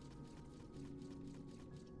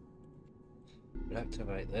 We'll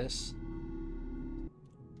activate this.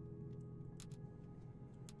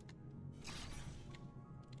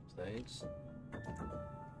 These.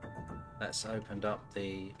 That's opened up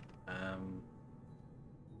the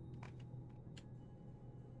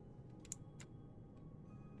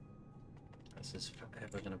this is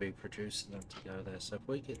ever going to be producing them to go there. So if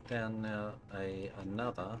we get down now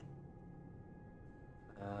another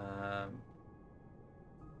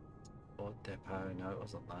or depot, no it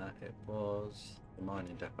wasn't that, it was the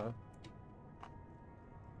mining depot.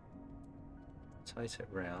 Rotate it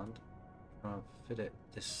round, try and fit it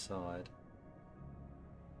this side.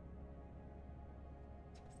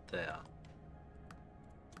 There.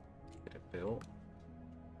 Get it built.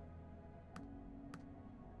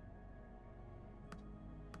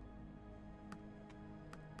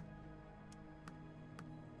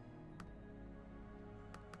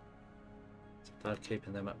 They're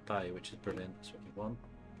keeping them at bay, which is brilliant. That's what we want.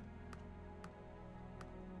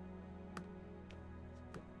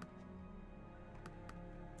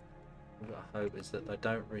 What I hope is that they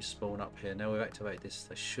don't respawn up here. Now we've activated this,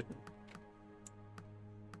 they shouldn't.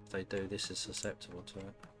 If they do, this is susceptible to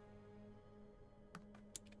it.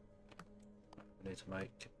 We need to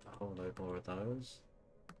make a whole load more of those.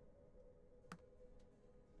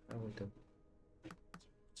 How we do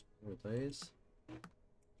with these?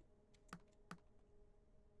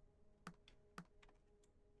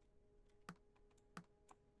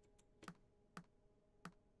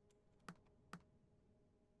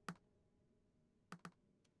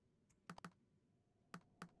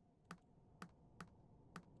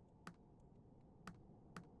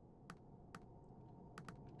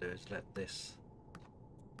 do is let this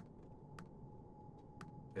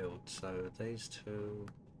build. So these two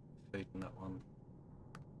feeding that one.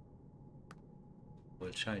 We'll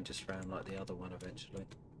change this around like the other one eventually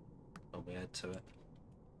when we add to it.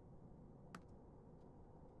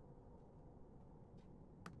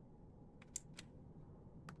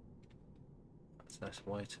 So that's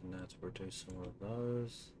waiting now to produce some of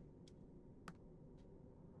those.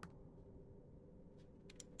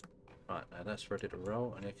 Right, now that's ready to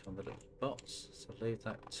roll, and here come the little bots. So leave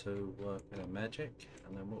that to work with a magic,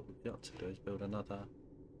 and then what we've got to do is build another.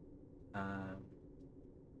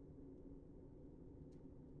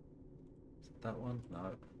 Is it that one?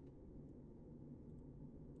 No.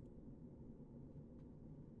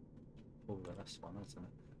 Oh, that's one, isn't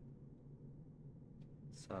it?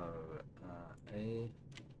 So E.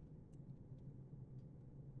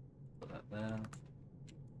 Put that there.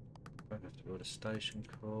 We have to build a station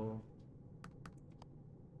core.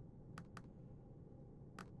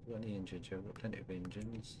 Got any engines here? We've got plenty of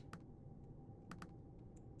engines.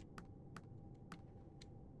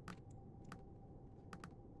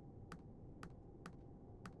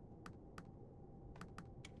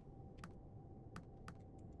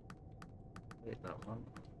 Hit that one.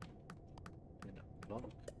 Hit that block.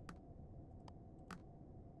 Make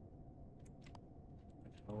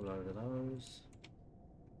a whole load of those.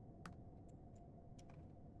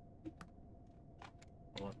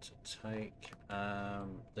 I want to take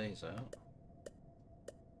these out.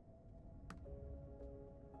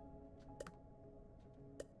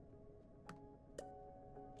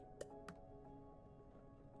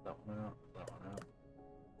 That one out, that one out, that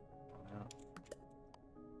one out.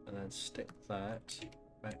 And then stick that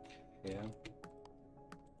back here.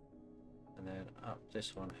 And then up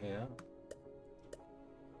this one here.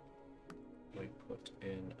 We put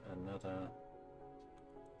in another,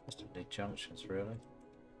 just need junctions really.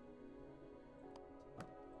 Up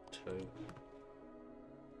two.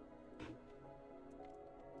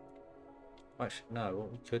 Actually, no,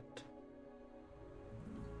 what we could,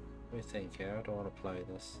 let me think here, I don't want to play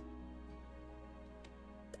this.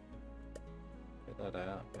 Get that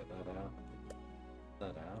out, get that out,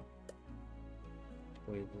 that out.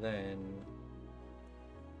 We then,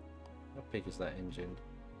 how big is that engine?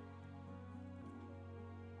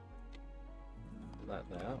 That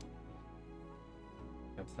there.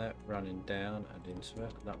 Have that running down and into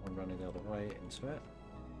it, that one running the other way into it.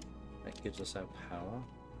 That gives us our power.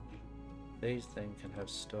 These then can have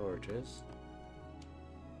storages.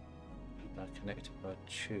 They're connected by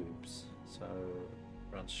tubes, so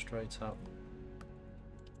run straight up.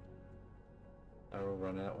 They're all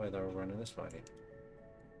running that way, they're all running this way.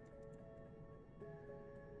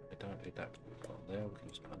 We don't need that block there, we can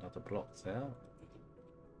just put another block there.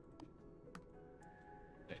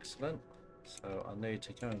 Excellent. So I need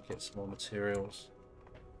to go and get some more materials.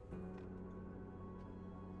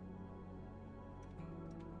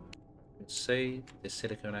 You can see the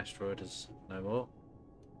silicon asteroid is no more.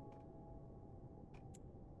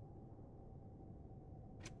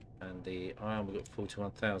 And the iron, we've got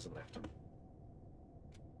 41,000 left.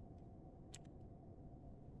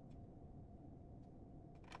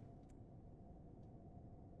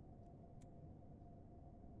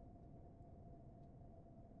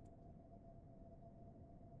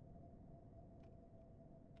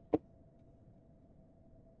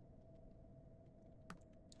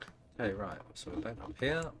 Okay, right, so we're back up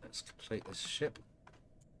here. Let's complete this ship.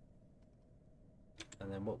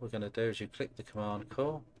 And then what we're going to do is you click the command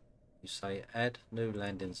core, you say add new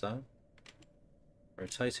landing zone,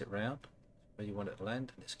 rotate it round where you want it to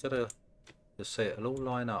land, and it's got to, you'll see it'll all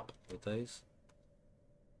line up with these.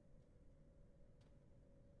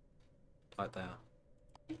 Like that.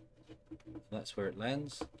 And that's where it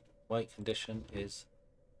lands. Weight condition is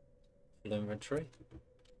full inventory.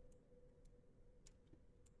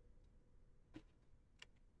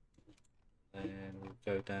 And we'll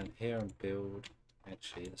go down here and build.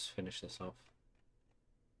 Actually, let's finish this off.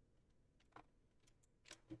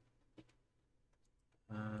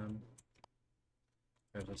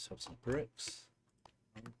 Let's have some bricks.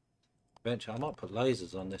 Eventually, I might put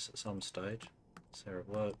lasers on this at some stage. See how it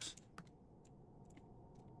works.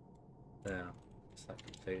 There, that's that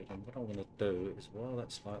completed. And what I'm going to do is, while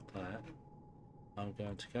that's like that, I'm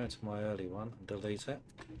going to go into my early one and delete it.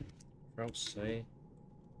 Control C.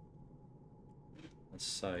 And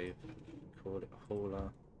save. Call it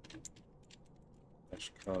hauler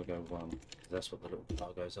cargo 1, because that's what the little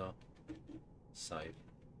cargoes are. Save.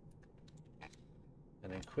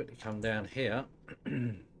 And then quickly come down here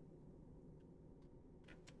and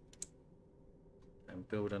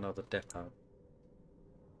build another depot.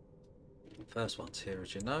 First one's here,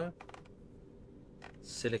 as you know.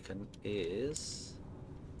 Silicon is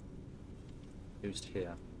used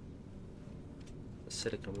here. The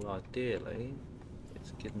silicon will ideally,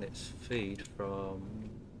 it's getting its feed from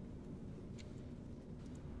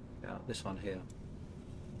this one here.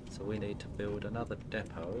 So we need to build another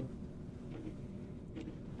depot.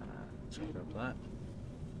 Let's grab that.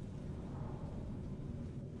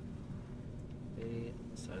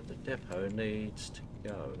 So the depot needs to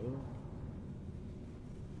go.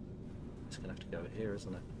 It's going to have to go here,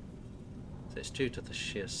 isn't it? So it's due to the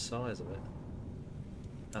sheer size of it.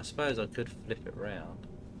 I suppose I could flip it round,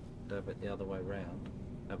 do it the other way round,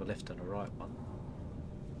 have a left and a right one.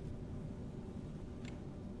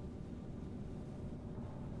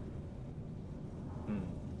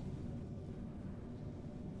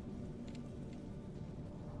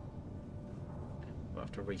 I'll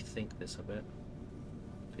have to rethink this a bit.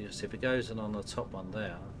 Because if it goes in on the top one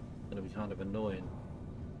there, it's going to be kind of annoying.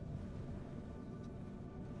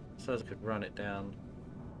 So I could run it down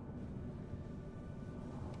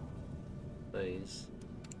these,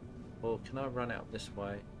 or can I run it up this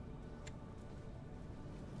way?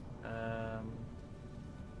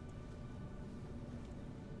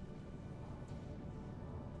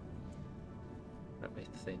 Let me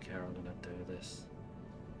think how I'm going to do this.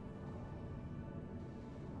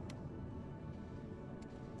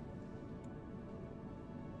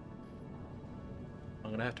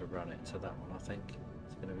 I'm going to have to run it to that one, I think.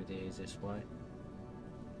 It's going to be the easiest way.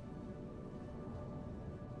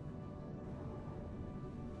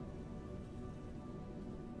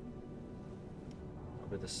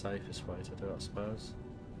 Probably the safest way to do it, I suppose.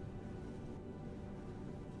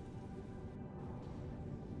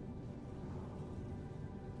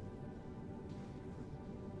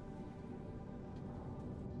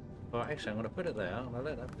 Well, actually, I'm going to put it there. I'm going to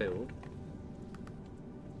let that build.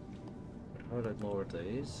 I'll load more of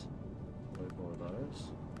these. Load more of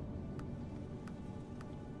those.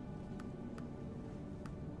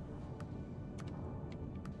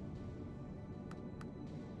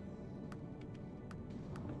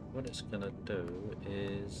 What it's going to do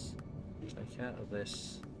is take out of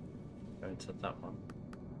this, go into that one.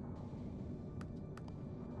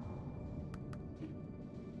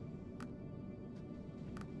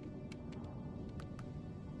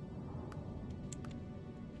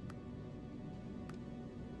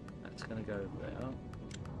 That's going to go there.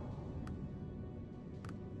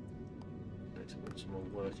 Let's put some more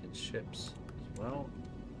working ships as well.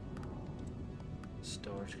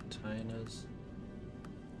 Storage containers.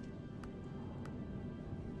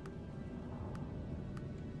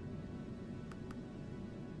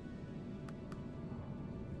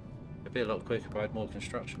 It'd be a lot quicker if I had more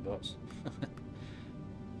construction bots.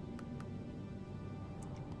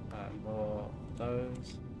 More of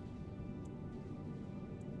those.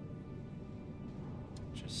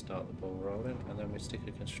 Just start the ball rolling, and then we stick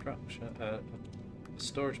a construction, a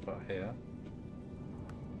storage bot here,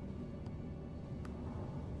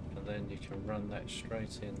 and then you can run that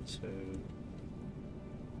straight into.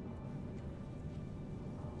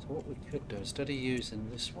 So what we could do, instead of using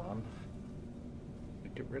this one, we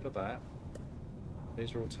get rid of that.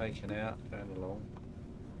 These are all taken out, going along.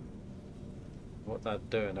 What they're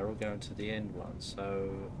doing, they're all going to the end one. So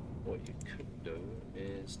what you could do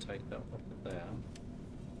is take that off of there.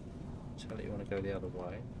 Tell it you want to go the other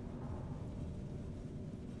way.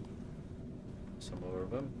 Some more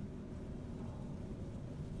of them.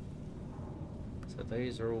 So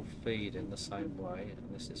these are all feeding the same way,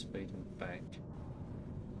 and this is feeding back.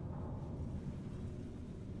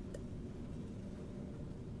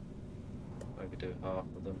 Maybe do half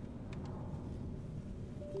of them.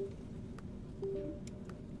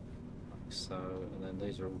 Like so, and then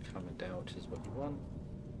these are all coming down, which is what you want.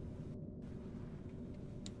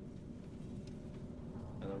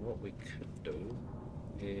 And then what we could do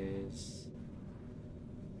is,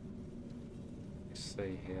 let's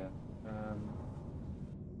see here.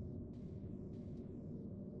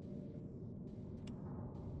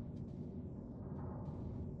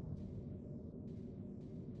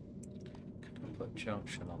 Could I put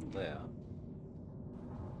junction on there?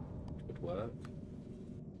 Could work.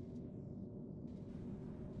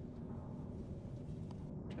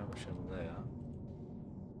 Junction there.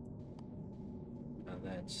 And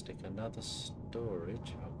then stick another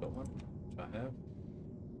storage. I've got one, which I have.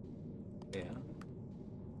 Here.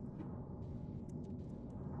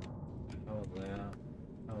 Power there,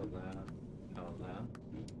 power there, power there.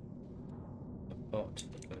 A bot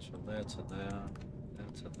that goes from there to there,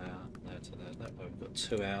 there to there, there to there. That way we've got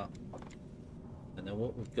two out. And then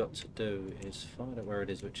what we've got to do is find out where it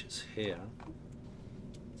is, which is here.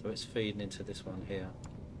 So it's feeding into this one here.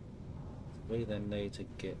 So we then need to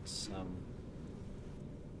get some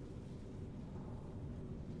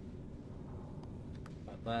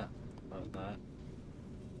like that, like that,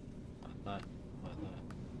 like that, like that.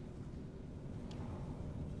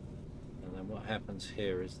 And then what happens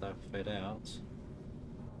here is they're fed out.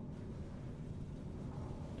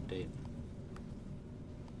 Indeed.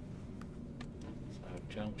 So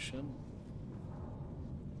junction.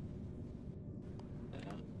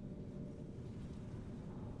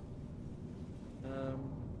 There.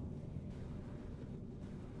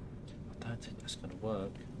 I don't think that's going to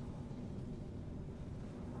work.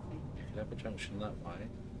 You could have a junction that way.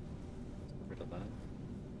 Get rid of that.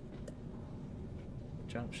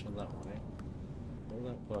 A junction that way. All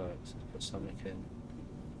that works is put something in.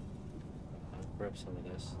 I'll grab some of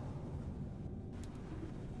this.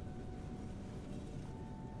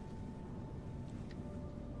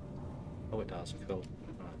 Oh, it does. Cool.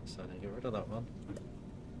 Right, so then get rid of that one.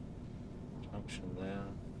 Junction there.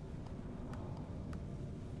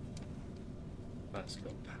 That's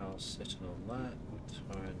got power sitting on that.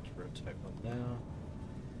 Try and rotate one now.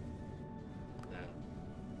 Now.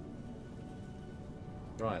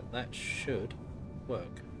 Right, that should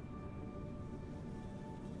work.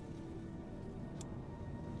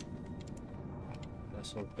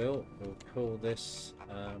 That's all built. We'll call this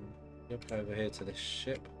up over here to this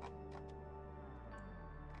ship.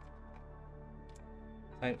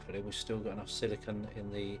 Thankfully, we've still got enough silicon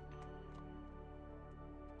in the.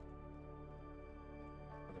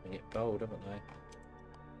 They get bold, haven't they?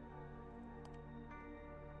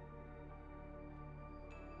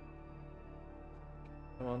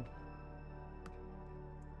 Come on.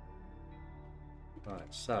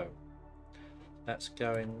 Right, so that's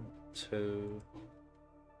going to.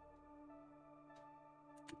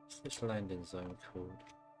 What's this landing zone called?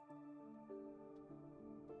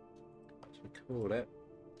 As we call it,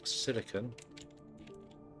 silicon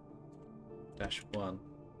 -1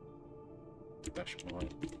 -1.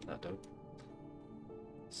 That'll do.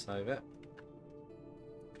 Save it.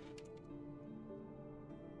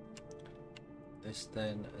 This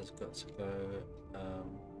then has got to go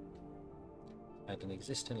add an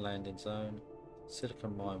existing landing zone,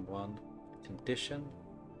 silicon mine 1, condition,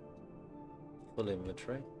 full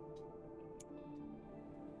inventory.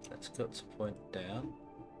 That's got to point down.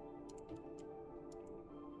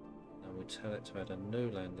 And we tell it to add a new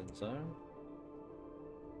landing zone.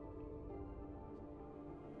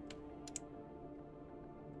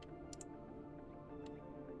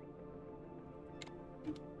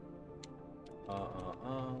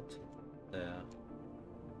 There.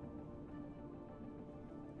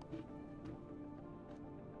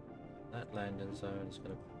 That landing zone is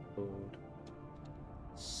going to be called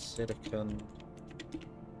silicon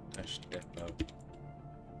depot.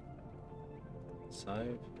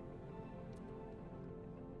 Save.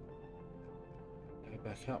 Go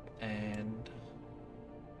back up and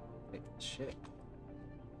click the ship.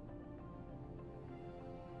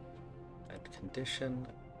 Add condition,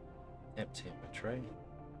 empty inventory.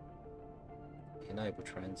 Enable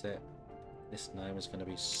transit. This name is going to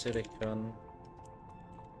be silicon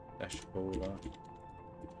 -hauler.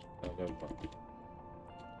 I'll go back.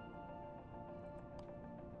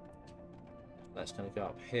 That's going to go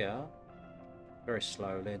up here very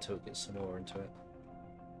slowly until it gets some ore into it.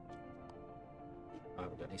 I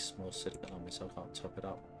haven't got any small silicon on me, so I can't top it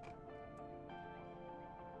up.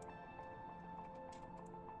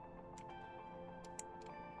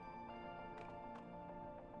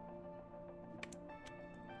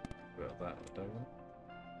 That there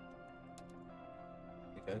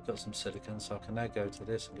you go, got some silicon, so I can now go to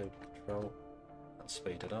this and go to control and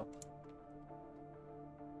speed it up.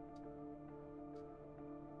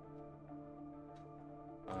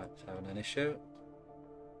 Right, having an issue.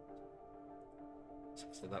 So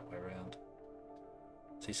it's that way around.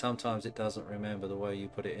 See, sometimes it doesn't remember the way you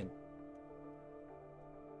put it in.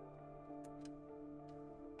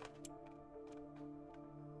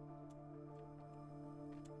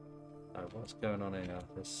 What's going on here?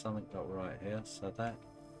 There's something not right here, so that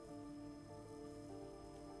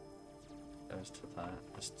goes to that.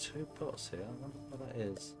 There's two pots here, I wonder what that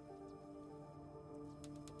is.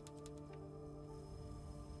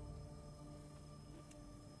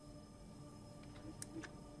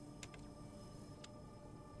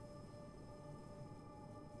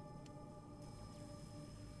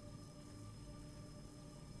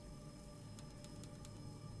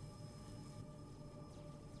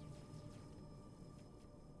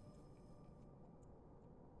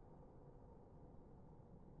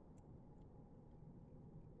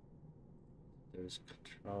 Just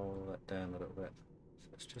control that down a little bit.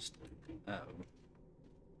 Let's just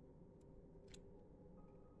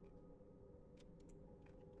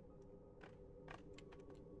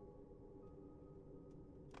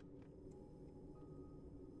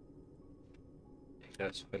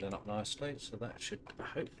it's filling up nicely, so that should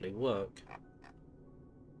hopefully work.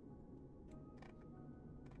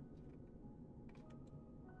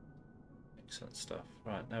 Excellent stuff.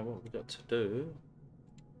 Right, now what we've got to do...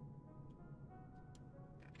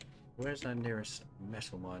 Where's our nearest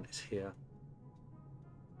metal mine? It's here.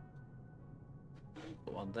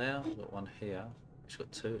 Got one there, got one here. It's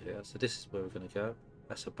got two here, so this is where we're going to go.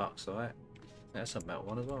 That's a bauxite. That's a metal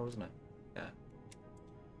one as well, isn't it? Yeah.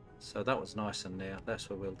 So that was nice and near. That's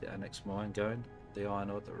where we'll get our next mine going. The iron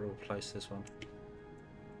ore that will replace this one.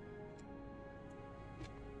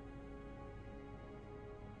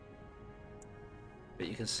 But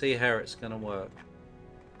you can see how it's going to work.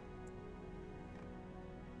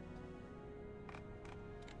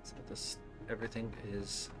 So this, everything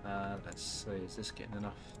is, let's see, is this getting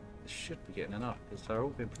enough? This should be getting enough because they're all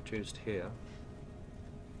being produced here.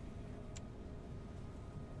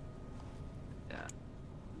 Yeah.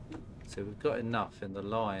 So we've got enough in the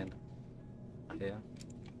line here.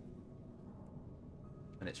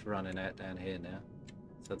 And it's running out down here now.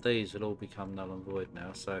 So these will all become null and void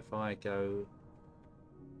now. So if I go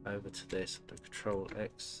over to this, to Control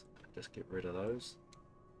X, just get rid of those.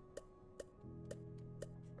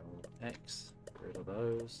 Control X, get rid of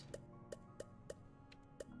those.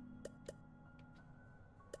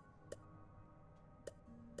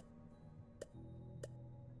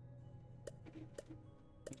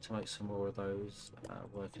 Need to make some more of those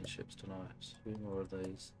working ships tonight. A few more of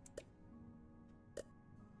these.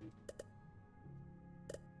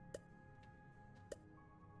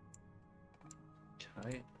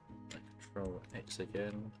 Okay, Control X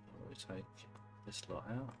again. We take this lot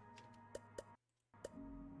out.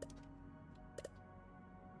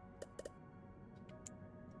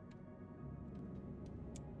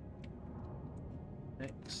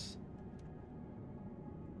 X.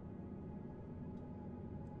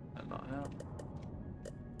 That lot out.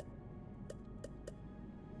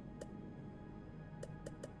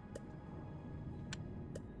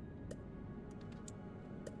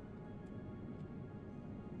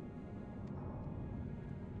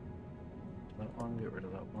 That one, get rid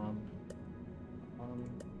of that one. That one.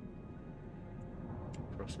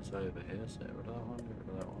 Crosses over here, so get rid of that one, get rid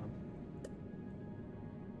of that one.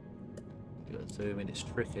 You got to zoom in, it's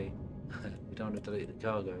tricky. You don't want to delete the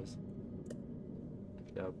cargoes.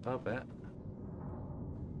 Go above it.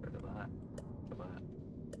 Rid of that. Rid of that.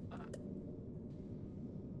 That.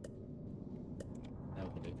 Now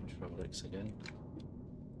we can do Control X again.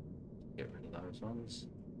 Get rid of those ones.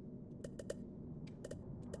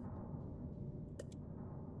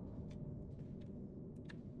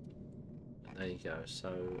 There you go,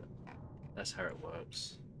 so that's how it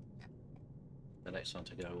works. The next one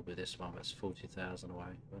to go will be this one, that's 40,000 away.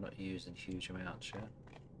 We're not using huge amounts yet.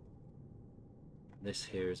 This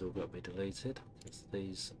here has all got to be deleted because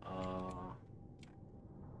these are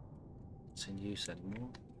not in use anymore.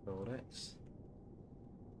 Control X.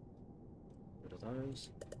 Rid of those.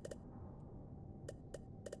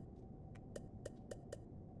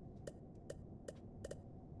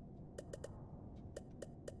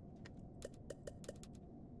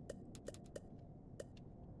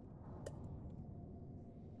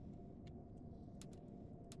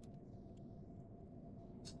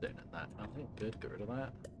 Doing at that, I think. Good, get rid of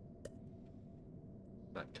that.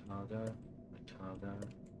 That cargo, that cargo.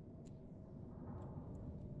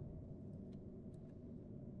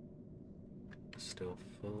 Still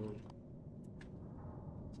full.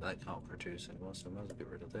 So that can't produce anymore, so I might as well get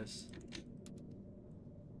rid of this.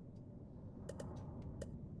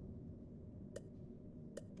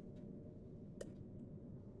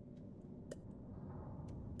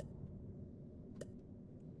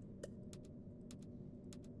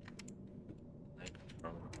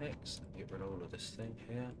 X, get rid of all of this thing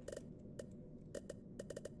here.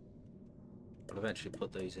 I'll eventually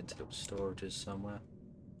put these into little storages somewhere.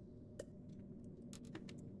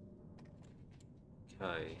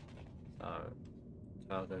 Okay, so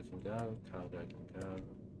cargo can go, cargo can go,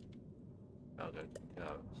 cargo can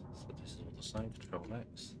go. So this is all the same, Control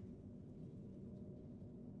X.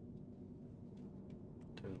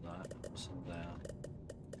 Do that, put some down.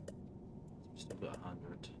 Still got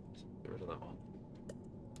 100, so get rid of that one.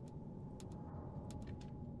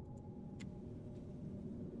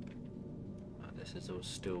 This has all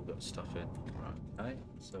still got stuff in. Right, okay.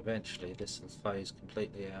 So eventually this will phase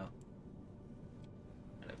completely out.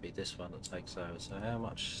 And it'll be this one that takes over. So how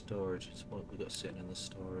much storage is what we've got sitting in the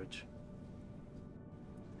storage?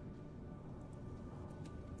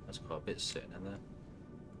 That's quite a bit sitting in there.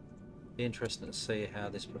 Be interesting to see how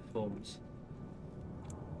this performs.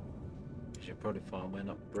 As you'll probably find we're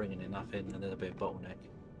not bringing enough in, and there's a bit of bottleneck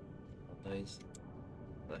on these.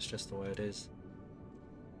 That's just the way it is.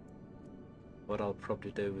 What I'll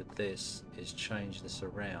probably do with this is change this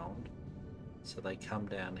around so they come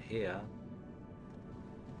down here.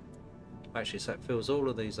 Actually, so it fills all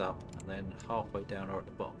of these up, and then halfway down or at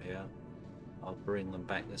the bottom here, I'll bring them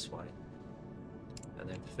back this way and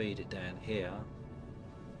then feed it down here.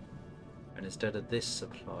 And instead of this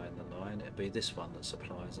supplying the line, it'll be this one that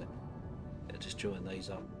supplies it. It'll just join these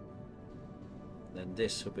up. And then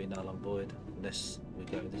this will be null and void unless we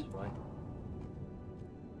go this way.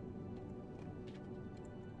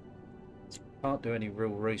 Can't do any real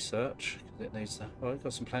research because it needs to. Well, I've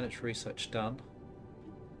got some planetary research done.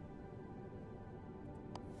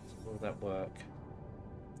 So will that work?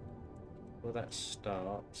 Will that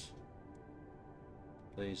start?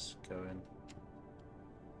 Please go in.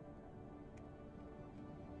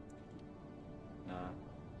 No.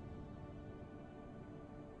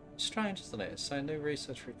 Strange, isn't it? It's saying new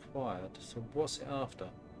research required. So what's it after?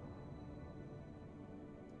 Or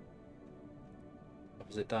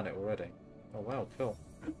has it done it already? Oh wow, cool.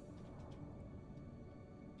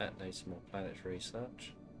 That needs some more planetary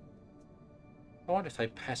research. I wonder if they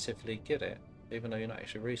passively get it, even though you're not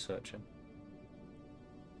actually researching.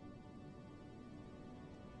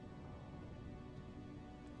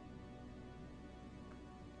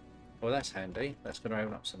 Well, that's handy. That's going to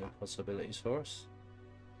open up some new possibilities for us.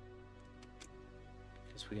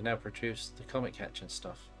 Because we can now produce the comet catching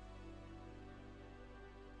stuff.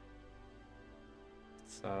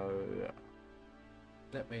 So,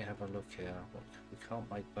 let me have a look here. We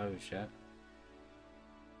can't make those yet.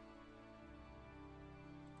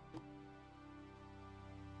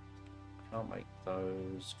 Can't make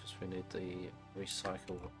those because we need the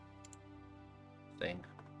recycle thing.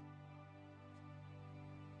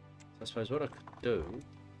 I suppose what I could do,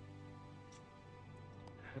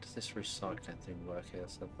 how does this recycling thing work here?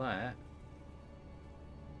 So that,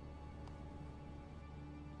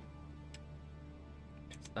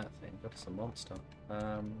 that thing, that's a monster. If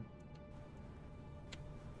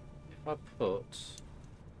I put,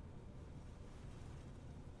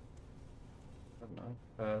 I don't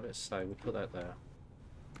know, let's say we put that there.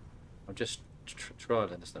 I'm just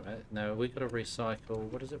trialing this now. Now we've got to recycle,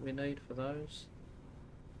 what is it we need for those?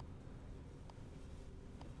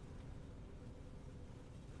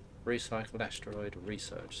 Recycled asteroid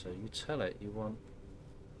research. So you tell it you want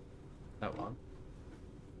that one.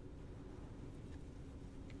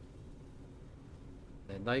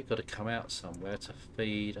 Then they've got to come out somewhere to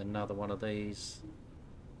feed another one of these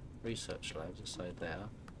research labs. Let's say there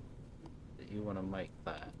that you want to make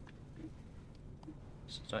that.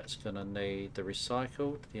 So that's going to need the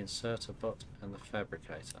recycled, the inserter bot, and the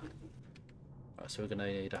fabricator. Right, so we're going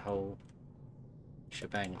to need a whole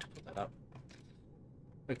shebang to put that up.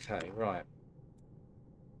 Okay, right.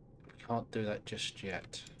 We can't do that just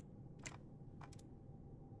yet.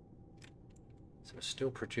 So we're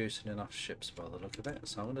still producing enough ships by the look of it.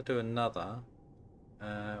 So I'm going to do another.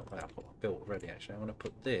 Well, I've got one built already actually. I'm going to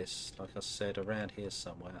put this, like I said, around here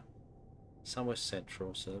somewhere. Somewhere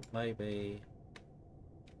central, so maybe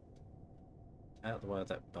out of the way of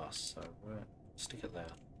that bus. So we'll stick it there.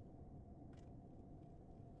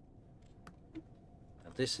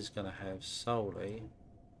 Now this is going to have solely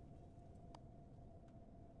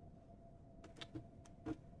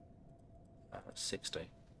 60.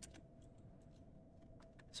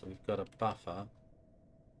 So we've got a buffer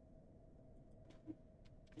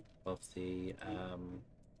of the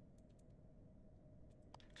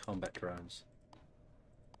combat drones.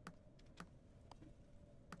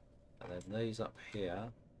 And then these up here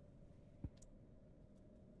are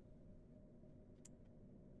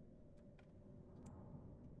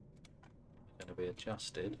going to be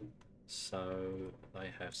adjusted so they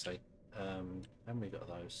have, say, and we got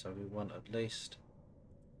those, so we want at least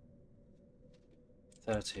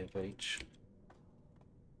 30 of each.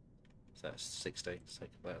 So that's 60, so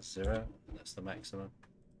that's 0, that's the maximum.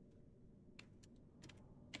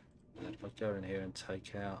 And if I go in here and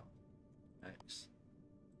take out X,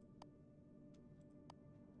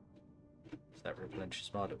 so that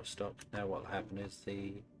replenishes my little stock. Now what will happen is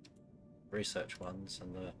the research ones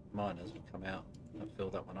and the miners will come out and fill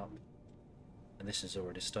that one up. And this has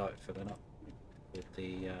already started filling up with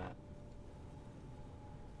the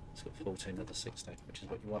it's got 14 of the 60, which is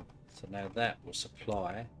what you want. So now that will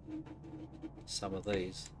supply some of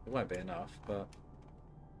these. It won't be enough, but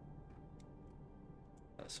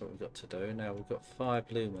that's what we've got to do. Now we've got 5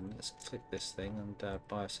 lumen. Let's click this thing and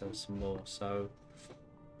buy ourselves some more. So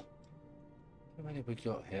How many have we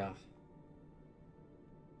got here?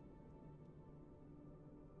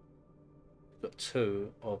 We've got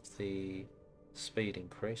 2 of the speed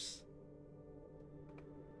increase.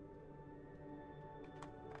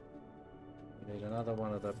 We need another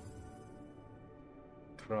one of the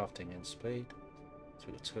crafting in speed. So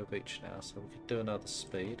we've got 2 of each now, so we could do another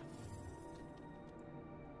speed.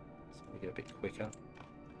 So we get a bit quicker.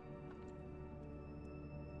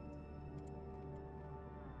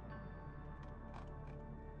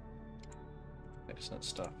 Excellent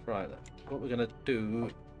stuff. Right, what we're going to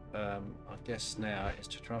do, I guess now, is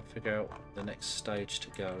to try and figure out the next stage to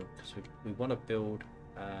go, because we want to build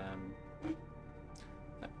that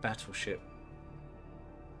battleship.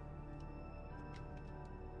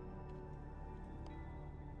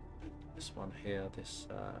 This one here, this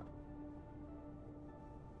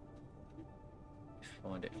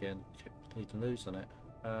find it again, keep losing it.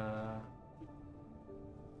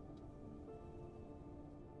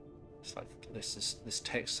 It's like this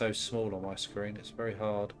text so small on my screen, it's very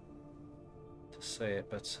hard to see it,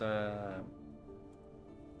 but not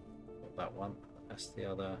that one, that's the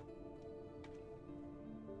other.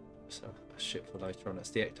 So a ship for later on, it's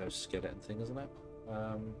the ectoskeleton thing, isn't it?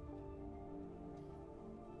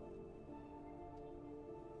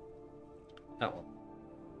 That one.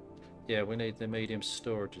 Yeah, we need the medium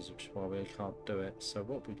storages, which is why we can't do it. So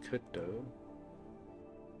what we could do,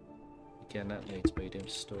 again, that needs medium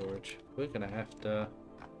storage. We're going to have to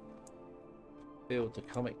build the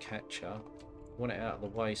comet catcher. Want it out of the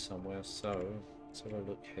way somewhere, so let's have a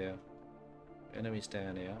look here. Enemies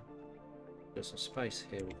down here. There's some space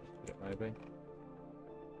here we can put it maybe.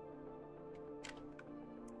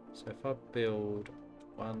 So if I build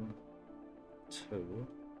 1, 2,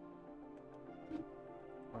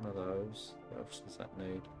 one of those, what else does that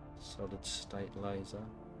need? Solid state laser.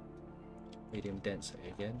 Medium density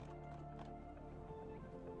again.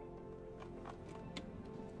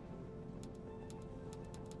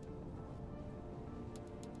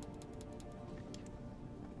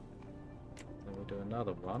 Then we'll do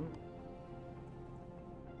another one.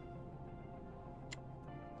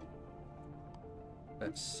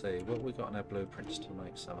 Let's see what we got in our blueprints to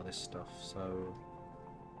make some of this stuff. So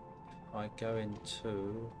I go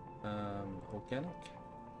into organic.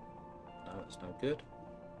 No, that's no good.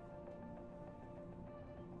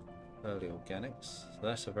 Early organics. So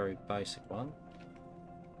that's a very basic one.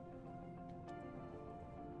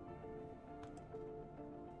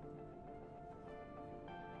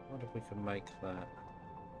 I wonder if we can make that.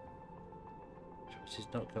 Which has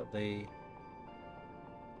not got the.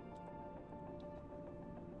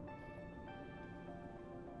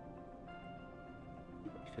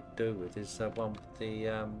 Could do with is one with the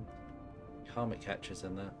helmet catchers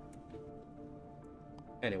in there.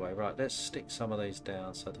 Anyway, right, let's stick some of these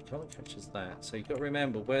down. So the helmet catcher's that. So you've got to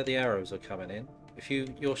remember where the arrows are coming in. If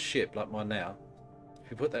your ship, like mine now, if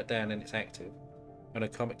you put that down and it's active, when a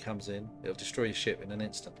comet comes in, it'll destroy your ship in an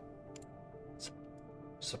instant.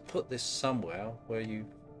 So put this somewhere where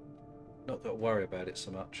you've not got to worry about it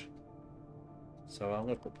so much. So I'm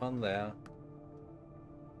going to put one there.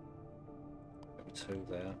 2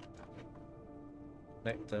 there.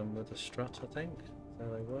 Connect them with a strut, I think. That's how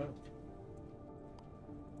they work.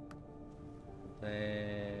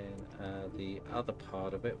 Then the other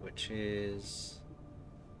part of it, which is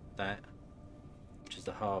that, which is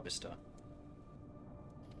the harvester.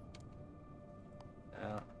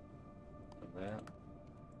 Out and there.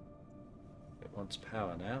 It wants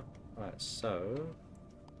power now. Right, so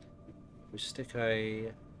we stick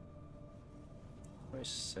a. Let's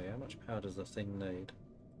see, how much power does the thing need?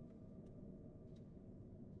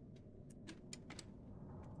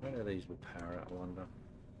 How many of these will power it, I wonder?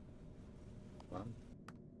 1.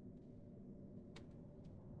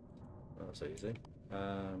 Well, that's easy.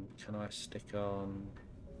 Can I stick on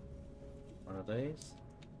one of these?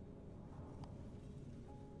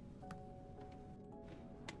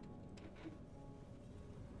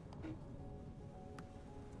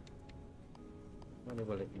 How many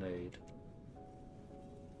will it need?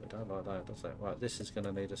 We don't like that, does it? Right, this is going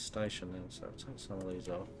to need a station then, so I'll take some of these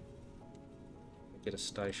off. Get a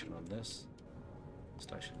station on this.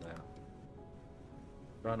 Station there.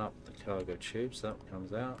 Run up the cargo tubes, that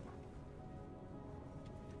comes out.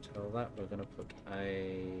 Tell that we're going to put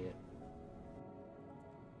one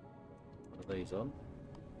of these on.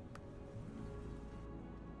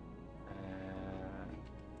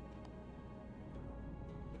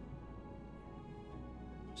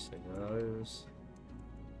 See those.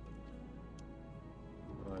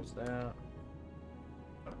 Those there.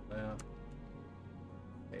 Right there.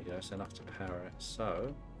 There you go, it's enough to power it.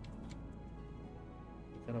 So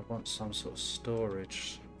we're going to want some sort of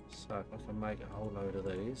storage, so if I can make a whole load of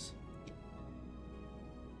these.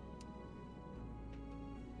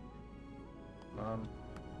 One,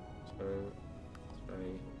 two,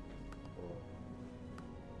 three, four.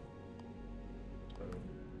 2,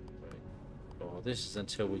 3, 4. This is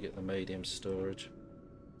until we get the medium storage.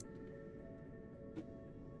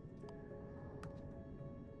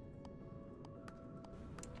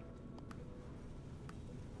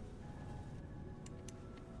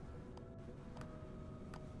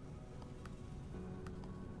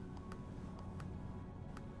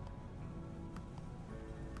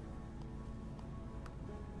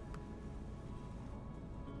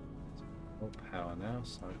 Power now,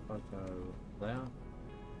 so if I go down,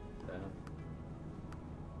 down,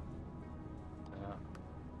 down,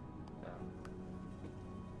 down.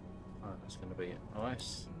 Oh, that's going to be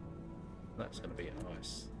ice. That's going to be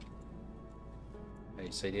ice. And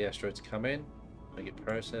you see the asteroids come in, they get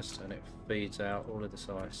processed, and it feeds out all of this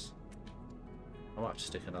ice. I might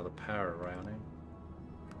stick another power around him.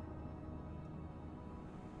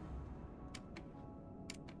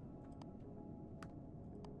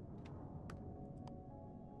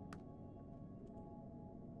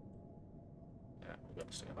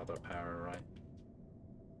 Stick another power array.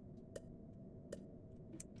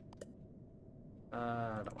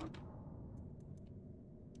 That one.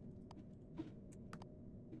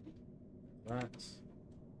 That.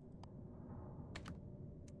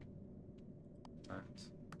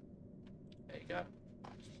 There you go.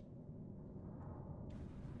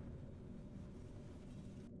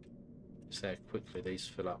 See how quickly these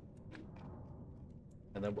fill up.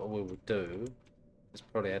 And then what we will do is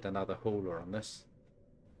probably add another hauler on this.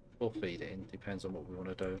 Or feed it in, depends on what we want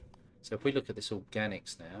to do. So if we look at this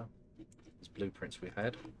organics now, these blueprints we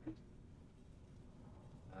had,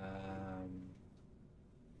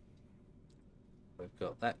 we've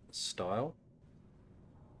got that style.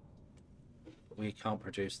 We can't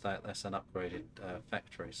produce that, that's an upgraded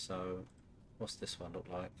factory. So what's this one look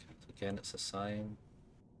like? Again, it's the same.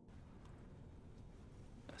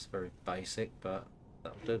 That's very basic, but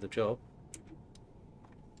that'll do the job.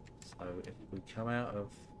 So if we come out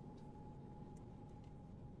of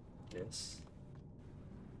this,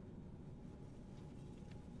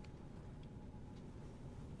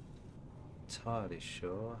 entirely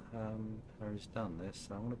sure how he's done this,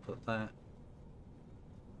 so I'm going to put that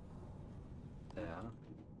there.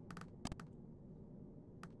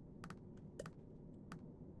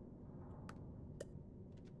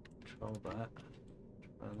 Control that,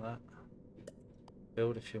 control that.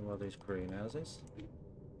 Build a few more of these greenhouses.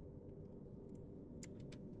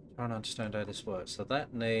 Trying to understand how this works. So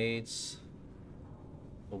that needs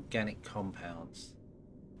organic compounds.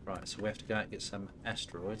 Right, so we have to go out and get some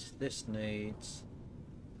asteroids. This needs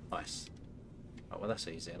ice. Oh, well, that's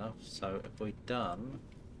easy enough. So if we've done...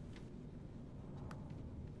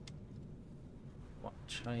 I'll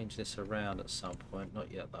change this around at some point.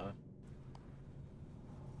 Not yet, though.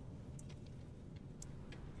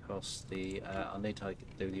 Because the... I need to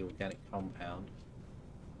do the organic compound.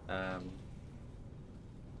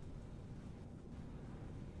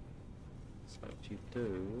 So if you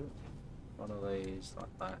do one of these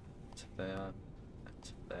like that to there, that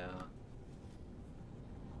to there,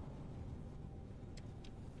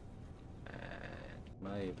 and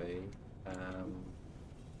maybe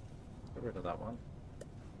get rid of that one,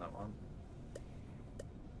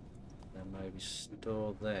 then maybe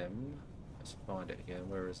store them. Let's find it again.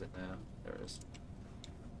 Where is it now? There it is.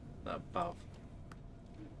 That above,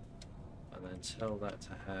 and then tell that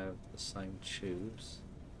to have the same tubes.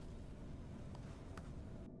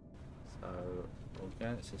 So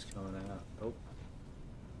organics is coming out. Oh,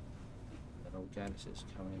 and organics is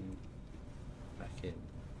coming back in.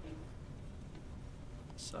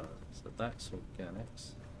 So that's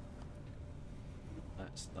organics.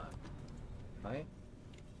 That's that. Okay.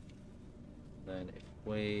 Then if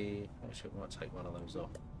we actually might take one of those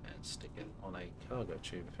off and stick it on a cargo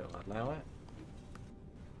tube if it'll allow it.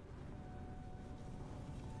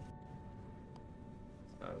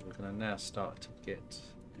 So we're going to now start to get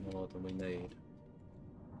more than we need.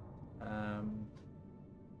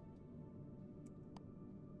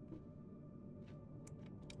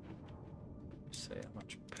 Let's see how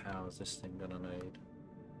much power is this thing gonna need.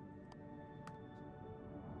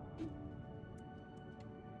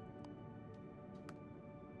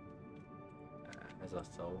 As I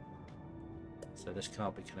thought. So this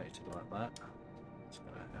can't be connected like that. It's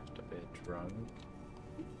gonna have to be a drone.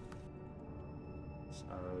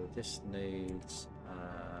 So this needs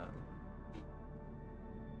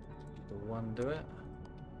the one do it?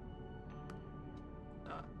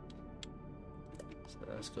 No. So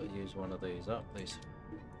that's got to use one of these up, these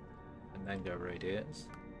Nango radiators.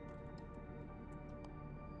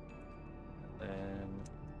 And then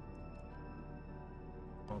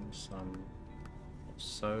on some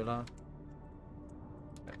solar.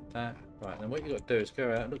 Like that. Right, then what you've got to do is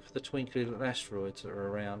go out and look for the twinkly little asteroids that are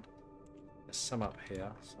around. There's some up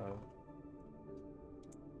here, so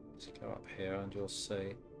let's go up here and you'll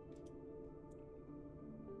see.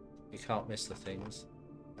 You can't miss the things.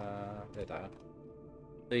 There they are.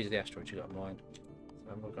 These are the asteroids you got in mind.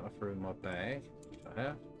 So I'm looking through my bag.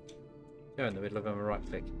 Here. Go in the middle of them and right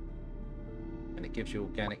click. And it gives you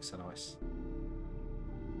organics and ice.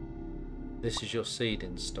 This is your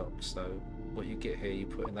seeding stock, so what you get here you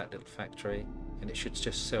put in that little factory and it should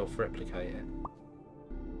just self-replicate it.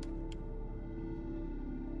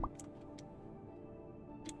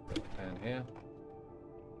 Put it down here.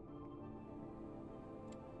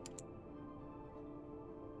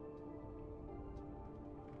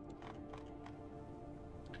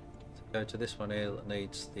 So go to this one here that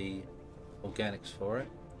needs the organics for it,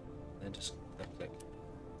 and then just click.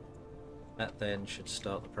 That then should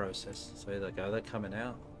start the process. So there they go, they're coming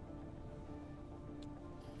out.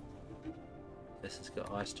 This has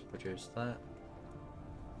got ice to produce that.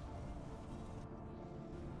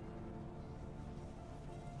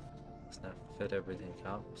 It's now fed everything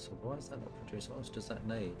up. So why is that not producing? What else does that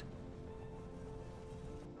need?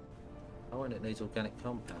 Oh, and it needs organic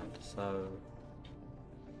compound. So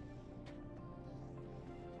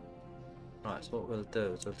right, so what we'll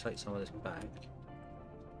do is we'll take some of this back.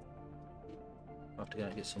 I'll have to go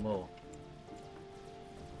and get some more.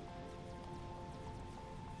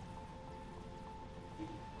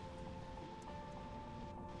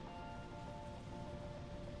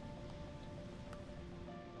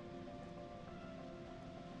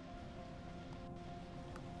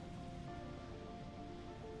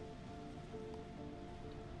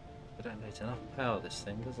 It don't need enough power, this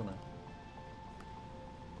thing, doesn't it?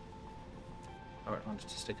 I reckon I'll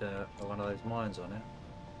just stick one of those mines on it.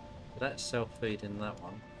 But that's self-feeding that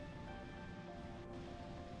one.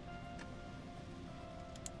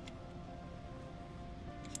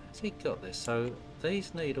 Has he got this? So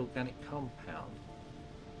these need organic compound.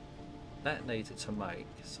 That needs it to make.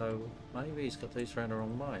 So maybe he's got these around the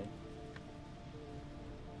wrong way.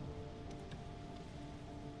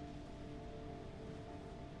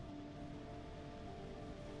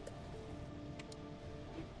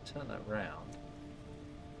 Turn that round.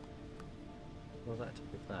 Well, that to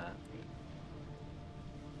be that.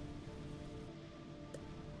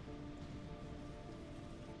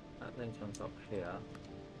 That then comes up here,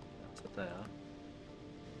 to there,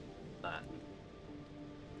 that.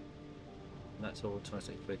 And that's all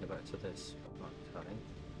automatically feeding back to this. Okay.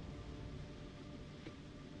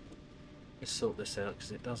 Let's sort this out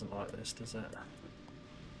because it doesn't like this, does it?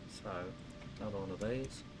 So, another one of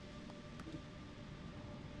these.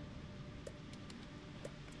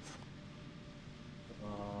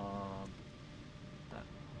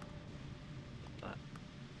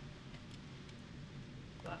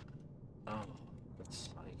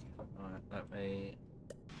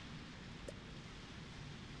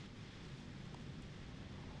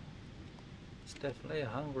 Definitely a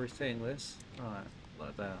hungry thing, this. Right,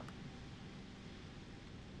 like that.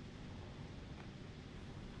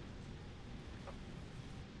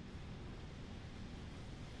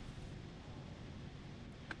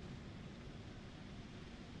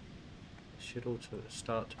 It should also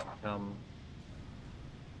start to become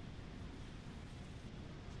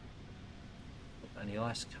any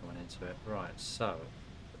ice coming into it. Right, so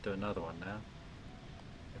we'll do another one now.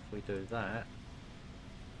 If we do that,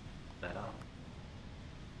 there.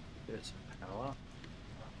 Give it some power.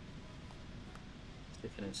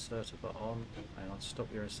 Stick an inserter bot on. Hang on,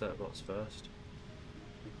 stop your inserter bots first.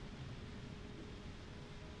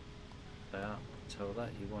 There. Tell that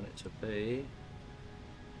you want it to be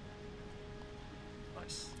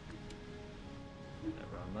nice.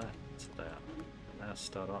 Run that to there. And now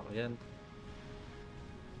start up again.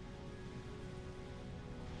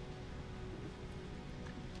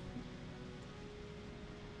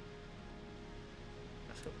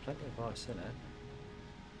 Got plenty of ice in it.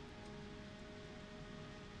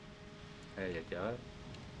 There you go.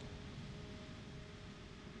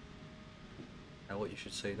 Now what you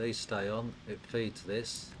should see, these stay on, it feeds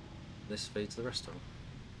this feeds the rest of them.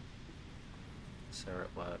 That's how it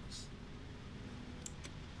works.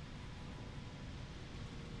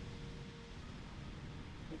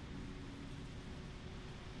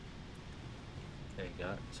 There you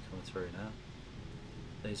go, it's coming through now.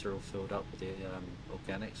 These are all filled up with the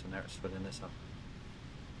organics, and now it's filling this up.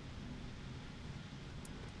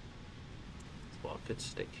 That's what could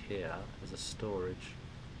stick here as a storage.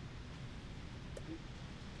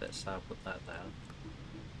 Let's say I'll put that down.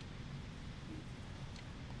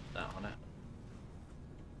 That on it.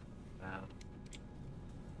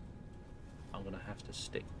 I'm going to have to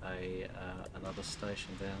stick a another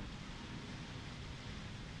station down.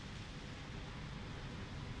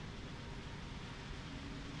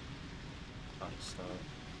 Like so.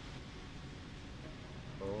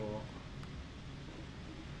 Or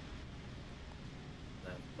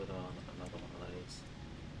then put on another one of these.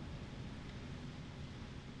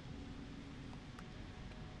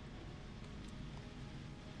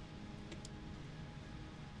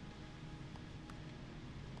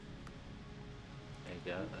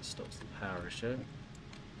 There you go, that stops the power issue.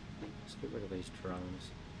 Let's get rid of these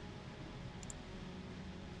drones.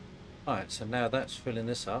 Alright, so now that's filling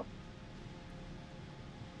this up.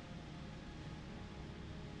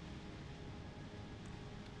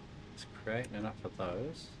 It's creating enough of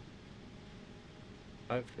those.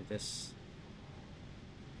 Hopefully this...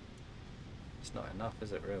 It's not enough,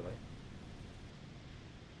 is it really?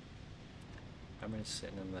 How many's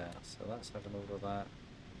sitting in there? So that's having all of that.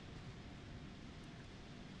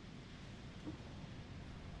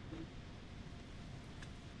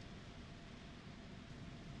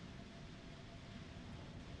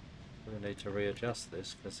 We need to readjust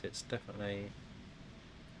this because it's definitely...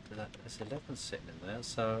 There's 11 sitting in there,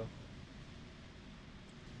 so...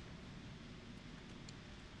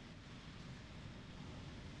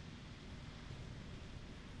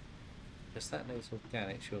 Because that needs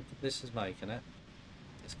organics, this is making it.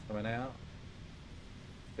 It's coming out.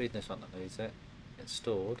 Feeding this one that needs it. It's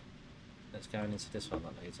stored. It's going into this one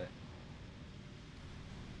that needs it.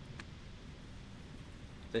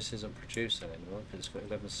 This isn't producing anymore because it's got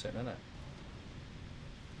 11 sitting in it.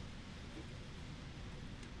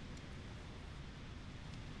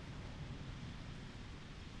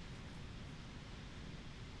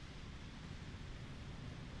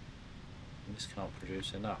 And this can't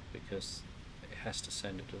produce enough because it has to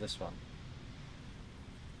send it to this one.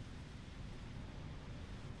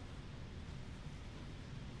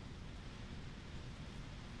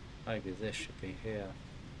 Maybe this should be here.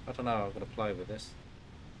 I don't know, I'm going to play with this.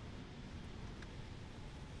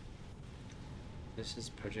 This is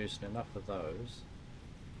producing enough of those.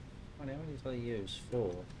 How many do they use?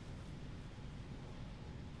 4.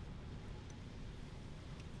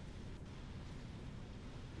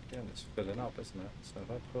 Again, it's filling up, isn't it? So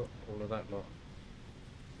if I put all of that lot.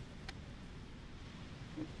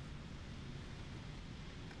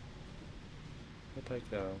 Where'd they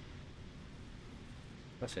go?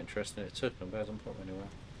 That's interesting, it took them, but it hasn't put them anywhere.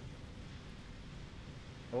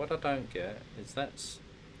 But what I don't get is that's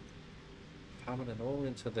coming all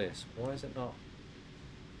into this. Why is it not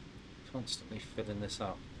constantly filling this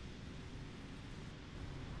up?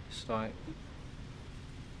 It's like...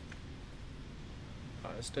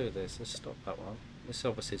 Right, let's do this, let's stop that one. This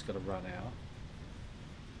obviously is going to run out.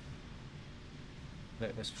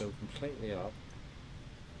 Let this fill completely up.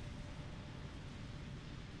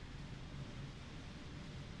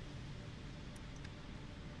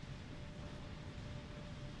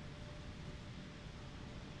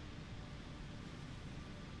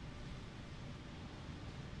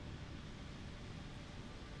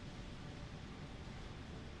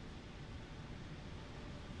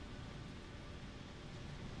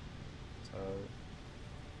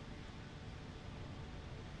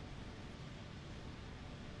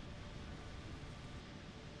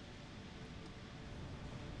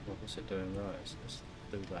 What's it doing right? So let's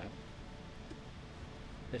do that.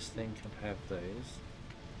 This thing can have these.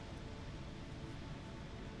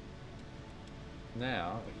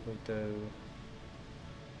 Now, if we do...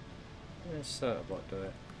 Let's Certbot do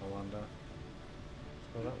it, I wonder.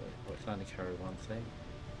 So that way, it can only carry one thing.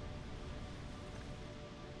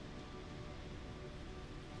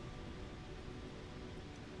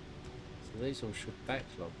 So these all should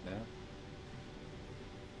backlog now.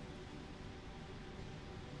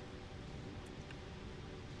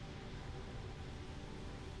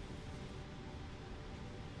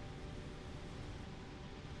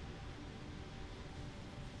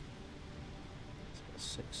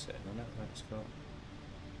 It's got 6 sitting on it, that's got.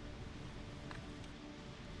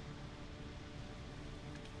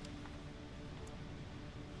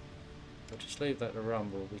 I'll just leave that to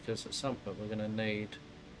rumble because at some point we're going to need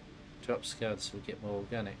to upscale so we get more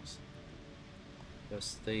organics.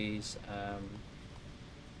 Because these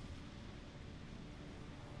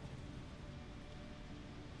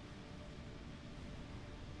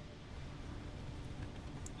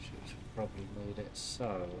should probably need it.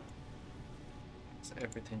 So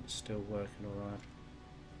everything's still working alright.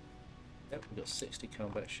 Yep, we've got 60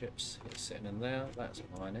 combat ships here sitting in there. That's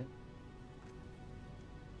mining.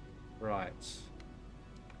 Right.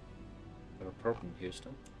 We have a problem,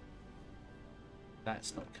 Houston.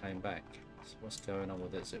 That's not came back. So what's going on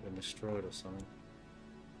with it? Has it been destroyed or something?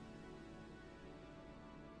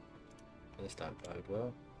 This don't bode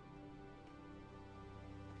well.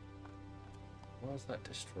 Why is that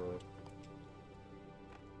destroyed?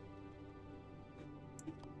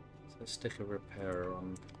 So let's stick a repairer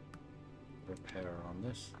on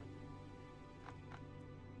this.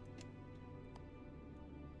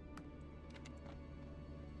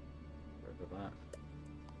 Rid of that.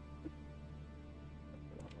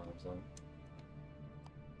 On.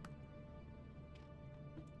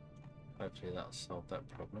 Hopefully that'll solve that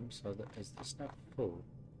problem. So that is this now full?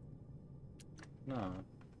 No.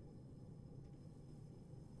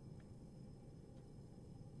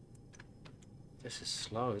 This is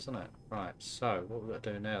slow, isn't it? Right, so what we've got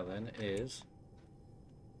to do now then is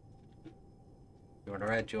you want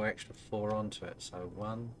to add your extra 4 onto it. So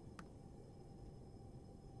 1,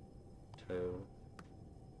 2,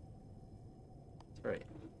 3.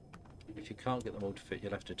 If you can't get them all to fit,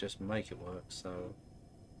 you'll have to just make it work. So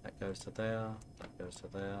that goes to there, that goes to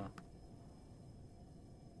there.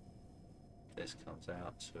 This comes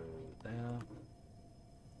out to there.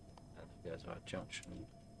 And it goes to our junction.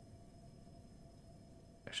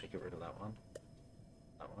 Actually, get rid of that one.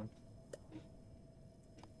 That one.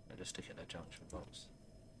 And just stick it in a junction box.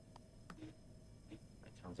 It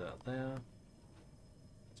comes out there.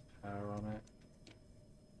 There's power on it.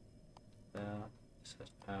 There. It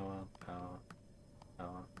says power, power,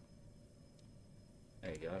 power.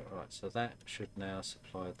 There you go. Right, so that should now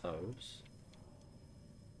supply those.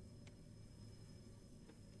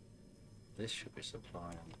 This should be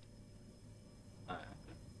supplying that.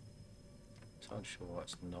 I'm not sure why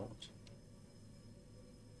it's not.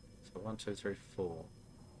 So 1, 2, 3, 4.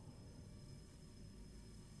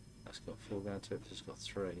 That's got 4 going to it, this has got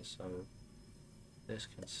 3, so this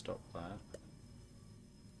can stop that.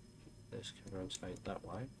 This can rotate that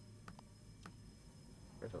way.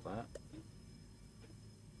 Rid of that.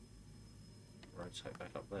 Rotate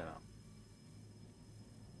back up there.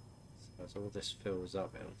 So as all this fills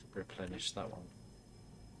up, it'll replenish that one.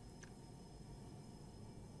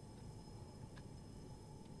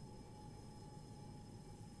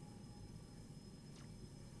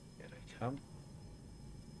 Here they come.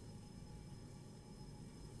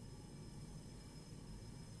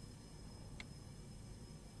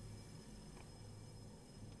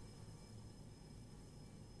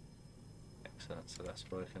 Excellent, so that's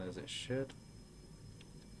working as it should.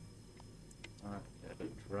 Alright, get a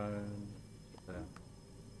little drone there.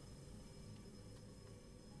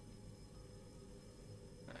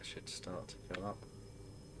 That should start to fill up.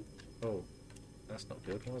 Oh, that's not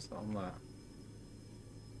good. What's that on that?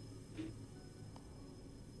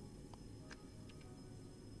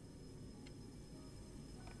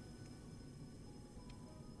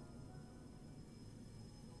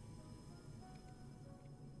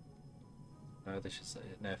 No, this is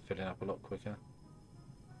now filling up a lot quicker.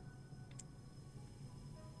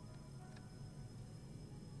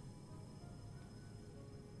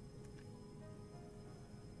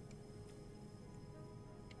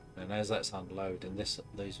 And as that's unloading, these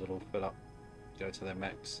will all fill up, go to their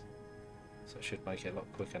max. So it should make it a lot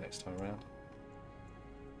quicker next time around.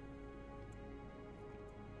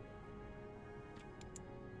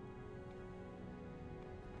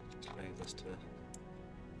 Let's leave this to...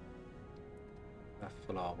 How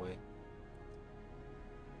full are we?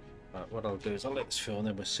 Right, what I'll do is I'll let this fill and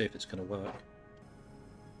then we'll see if it's going to work.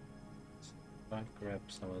 So if I grab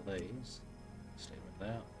some of these, let's leave it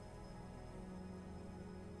there.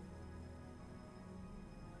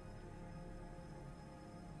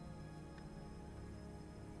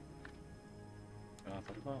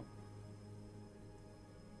 Up.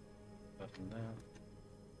 Up and down.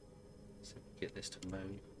 So get this to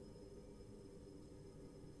move.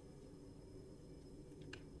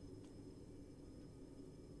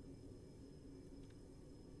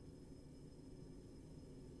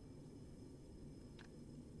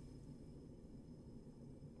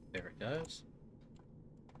 There it goes.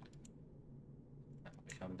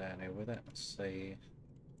 Come down here with it and see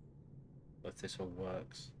if this all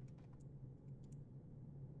works.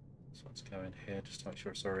 So let's go in here just to make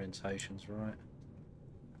sure its orientation's right.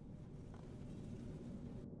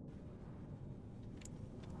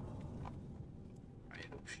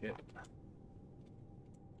 Oh shit.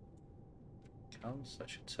 Comes, that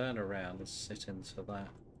should turn around and sit into that.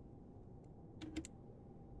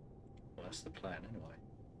 Well, that's the plan anyway.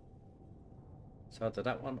 So either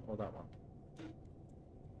that one or that one.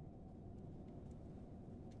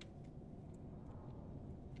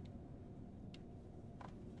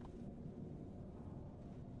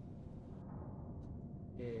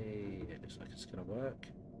 it's going to work.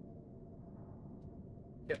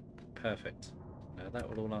 Yep, perfect. Now that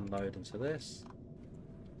will all unload into this.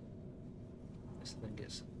 This thing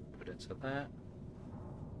gets put into that.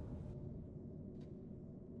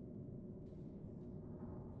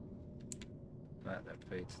 That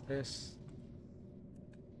feeds this.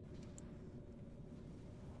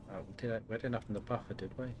 Oh, we had enough in the buffer,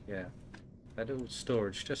 did we? Yeah. That little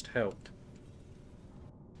storage just helped.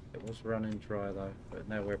 It was running dry though, but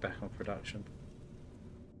now we're back on production.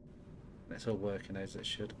 It's all working as it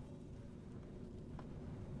should.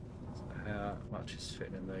 So how much is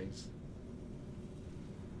fitting in these?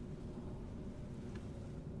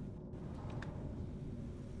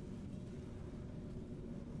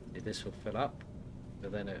 Yeah, this will fill up,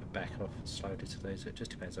 but then it'll back off slowly to these. It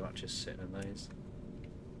just depends how much is sitting in these.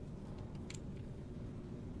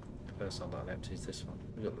 The first one I'll empty is this one.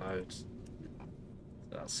 We've got loads.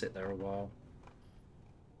 So that'll sit there a while.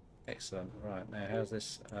 Excellent. Right, now how's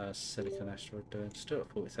this silicon asteroid doing? Still at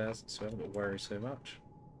 40,000, so I haven't got to worry so much.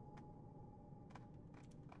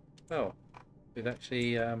 Well, we've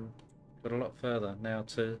actually got a lot further now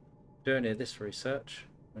to do any of this research.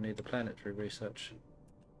 We need the planetary research,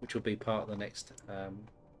 which will be part of the next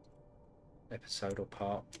episode or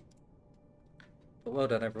part. But well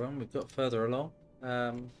done everyone, we've got further along.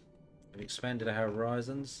 We've expanded our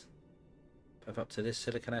horizons, both up to this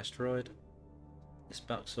silicon asteroid, this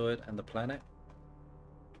buxoid and the planet.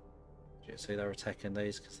 As you can see, they're attacking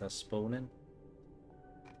these because they're spawning.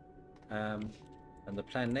 And the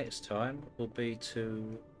plan next time will be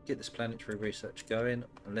to get this planetary research going,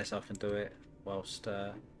 unless I can do it whilst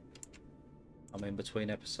I'm in between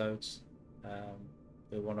episodes.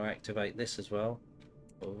 We want to activate this as well.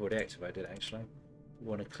 Well, we've already activated it actually. We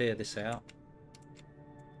want to clear this out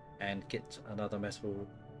and get another metal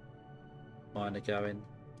miner going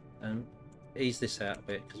and ease this out a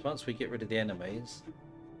bit, because once we get rid of the enemies,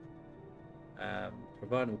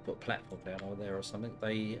 provided we put a platform down over there or something,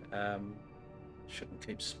 they shouldn't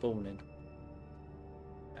keep spawning.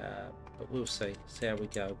 But we'll see how we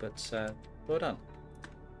go. But well done.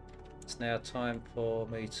 It's now time for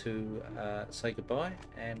me to say goodbye,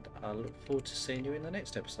 and I look forward to seeing you in the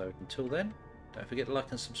next episode. Until then, don't forget to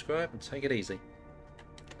like and subscribe and take it easy.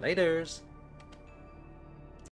 Laters!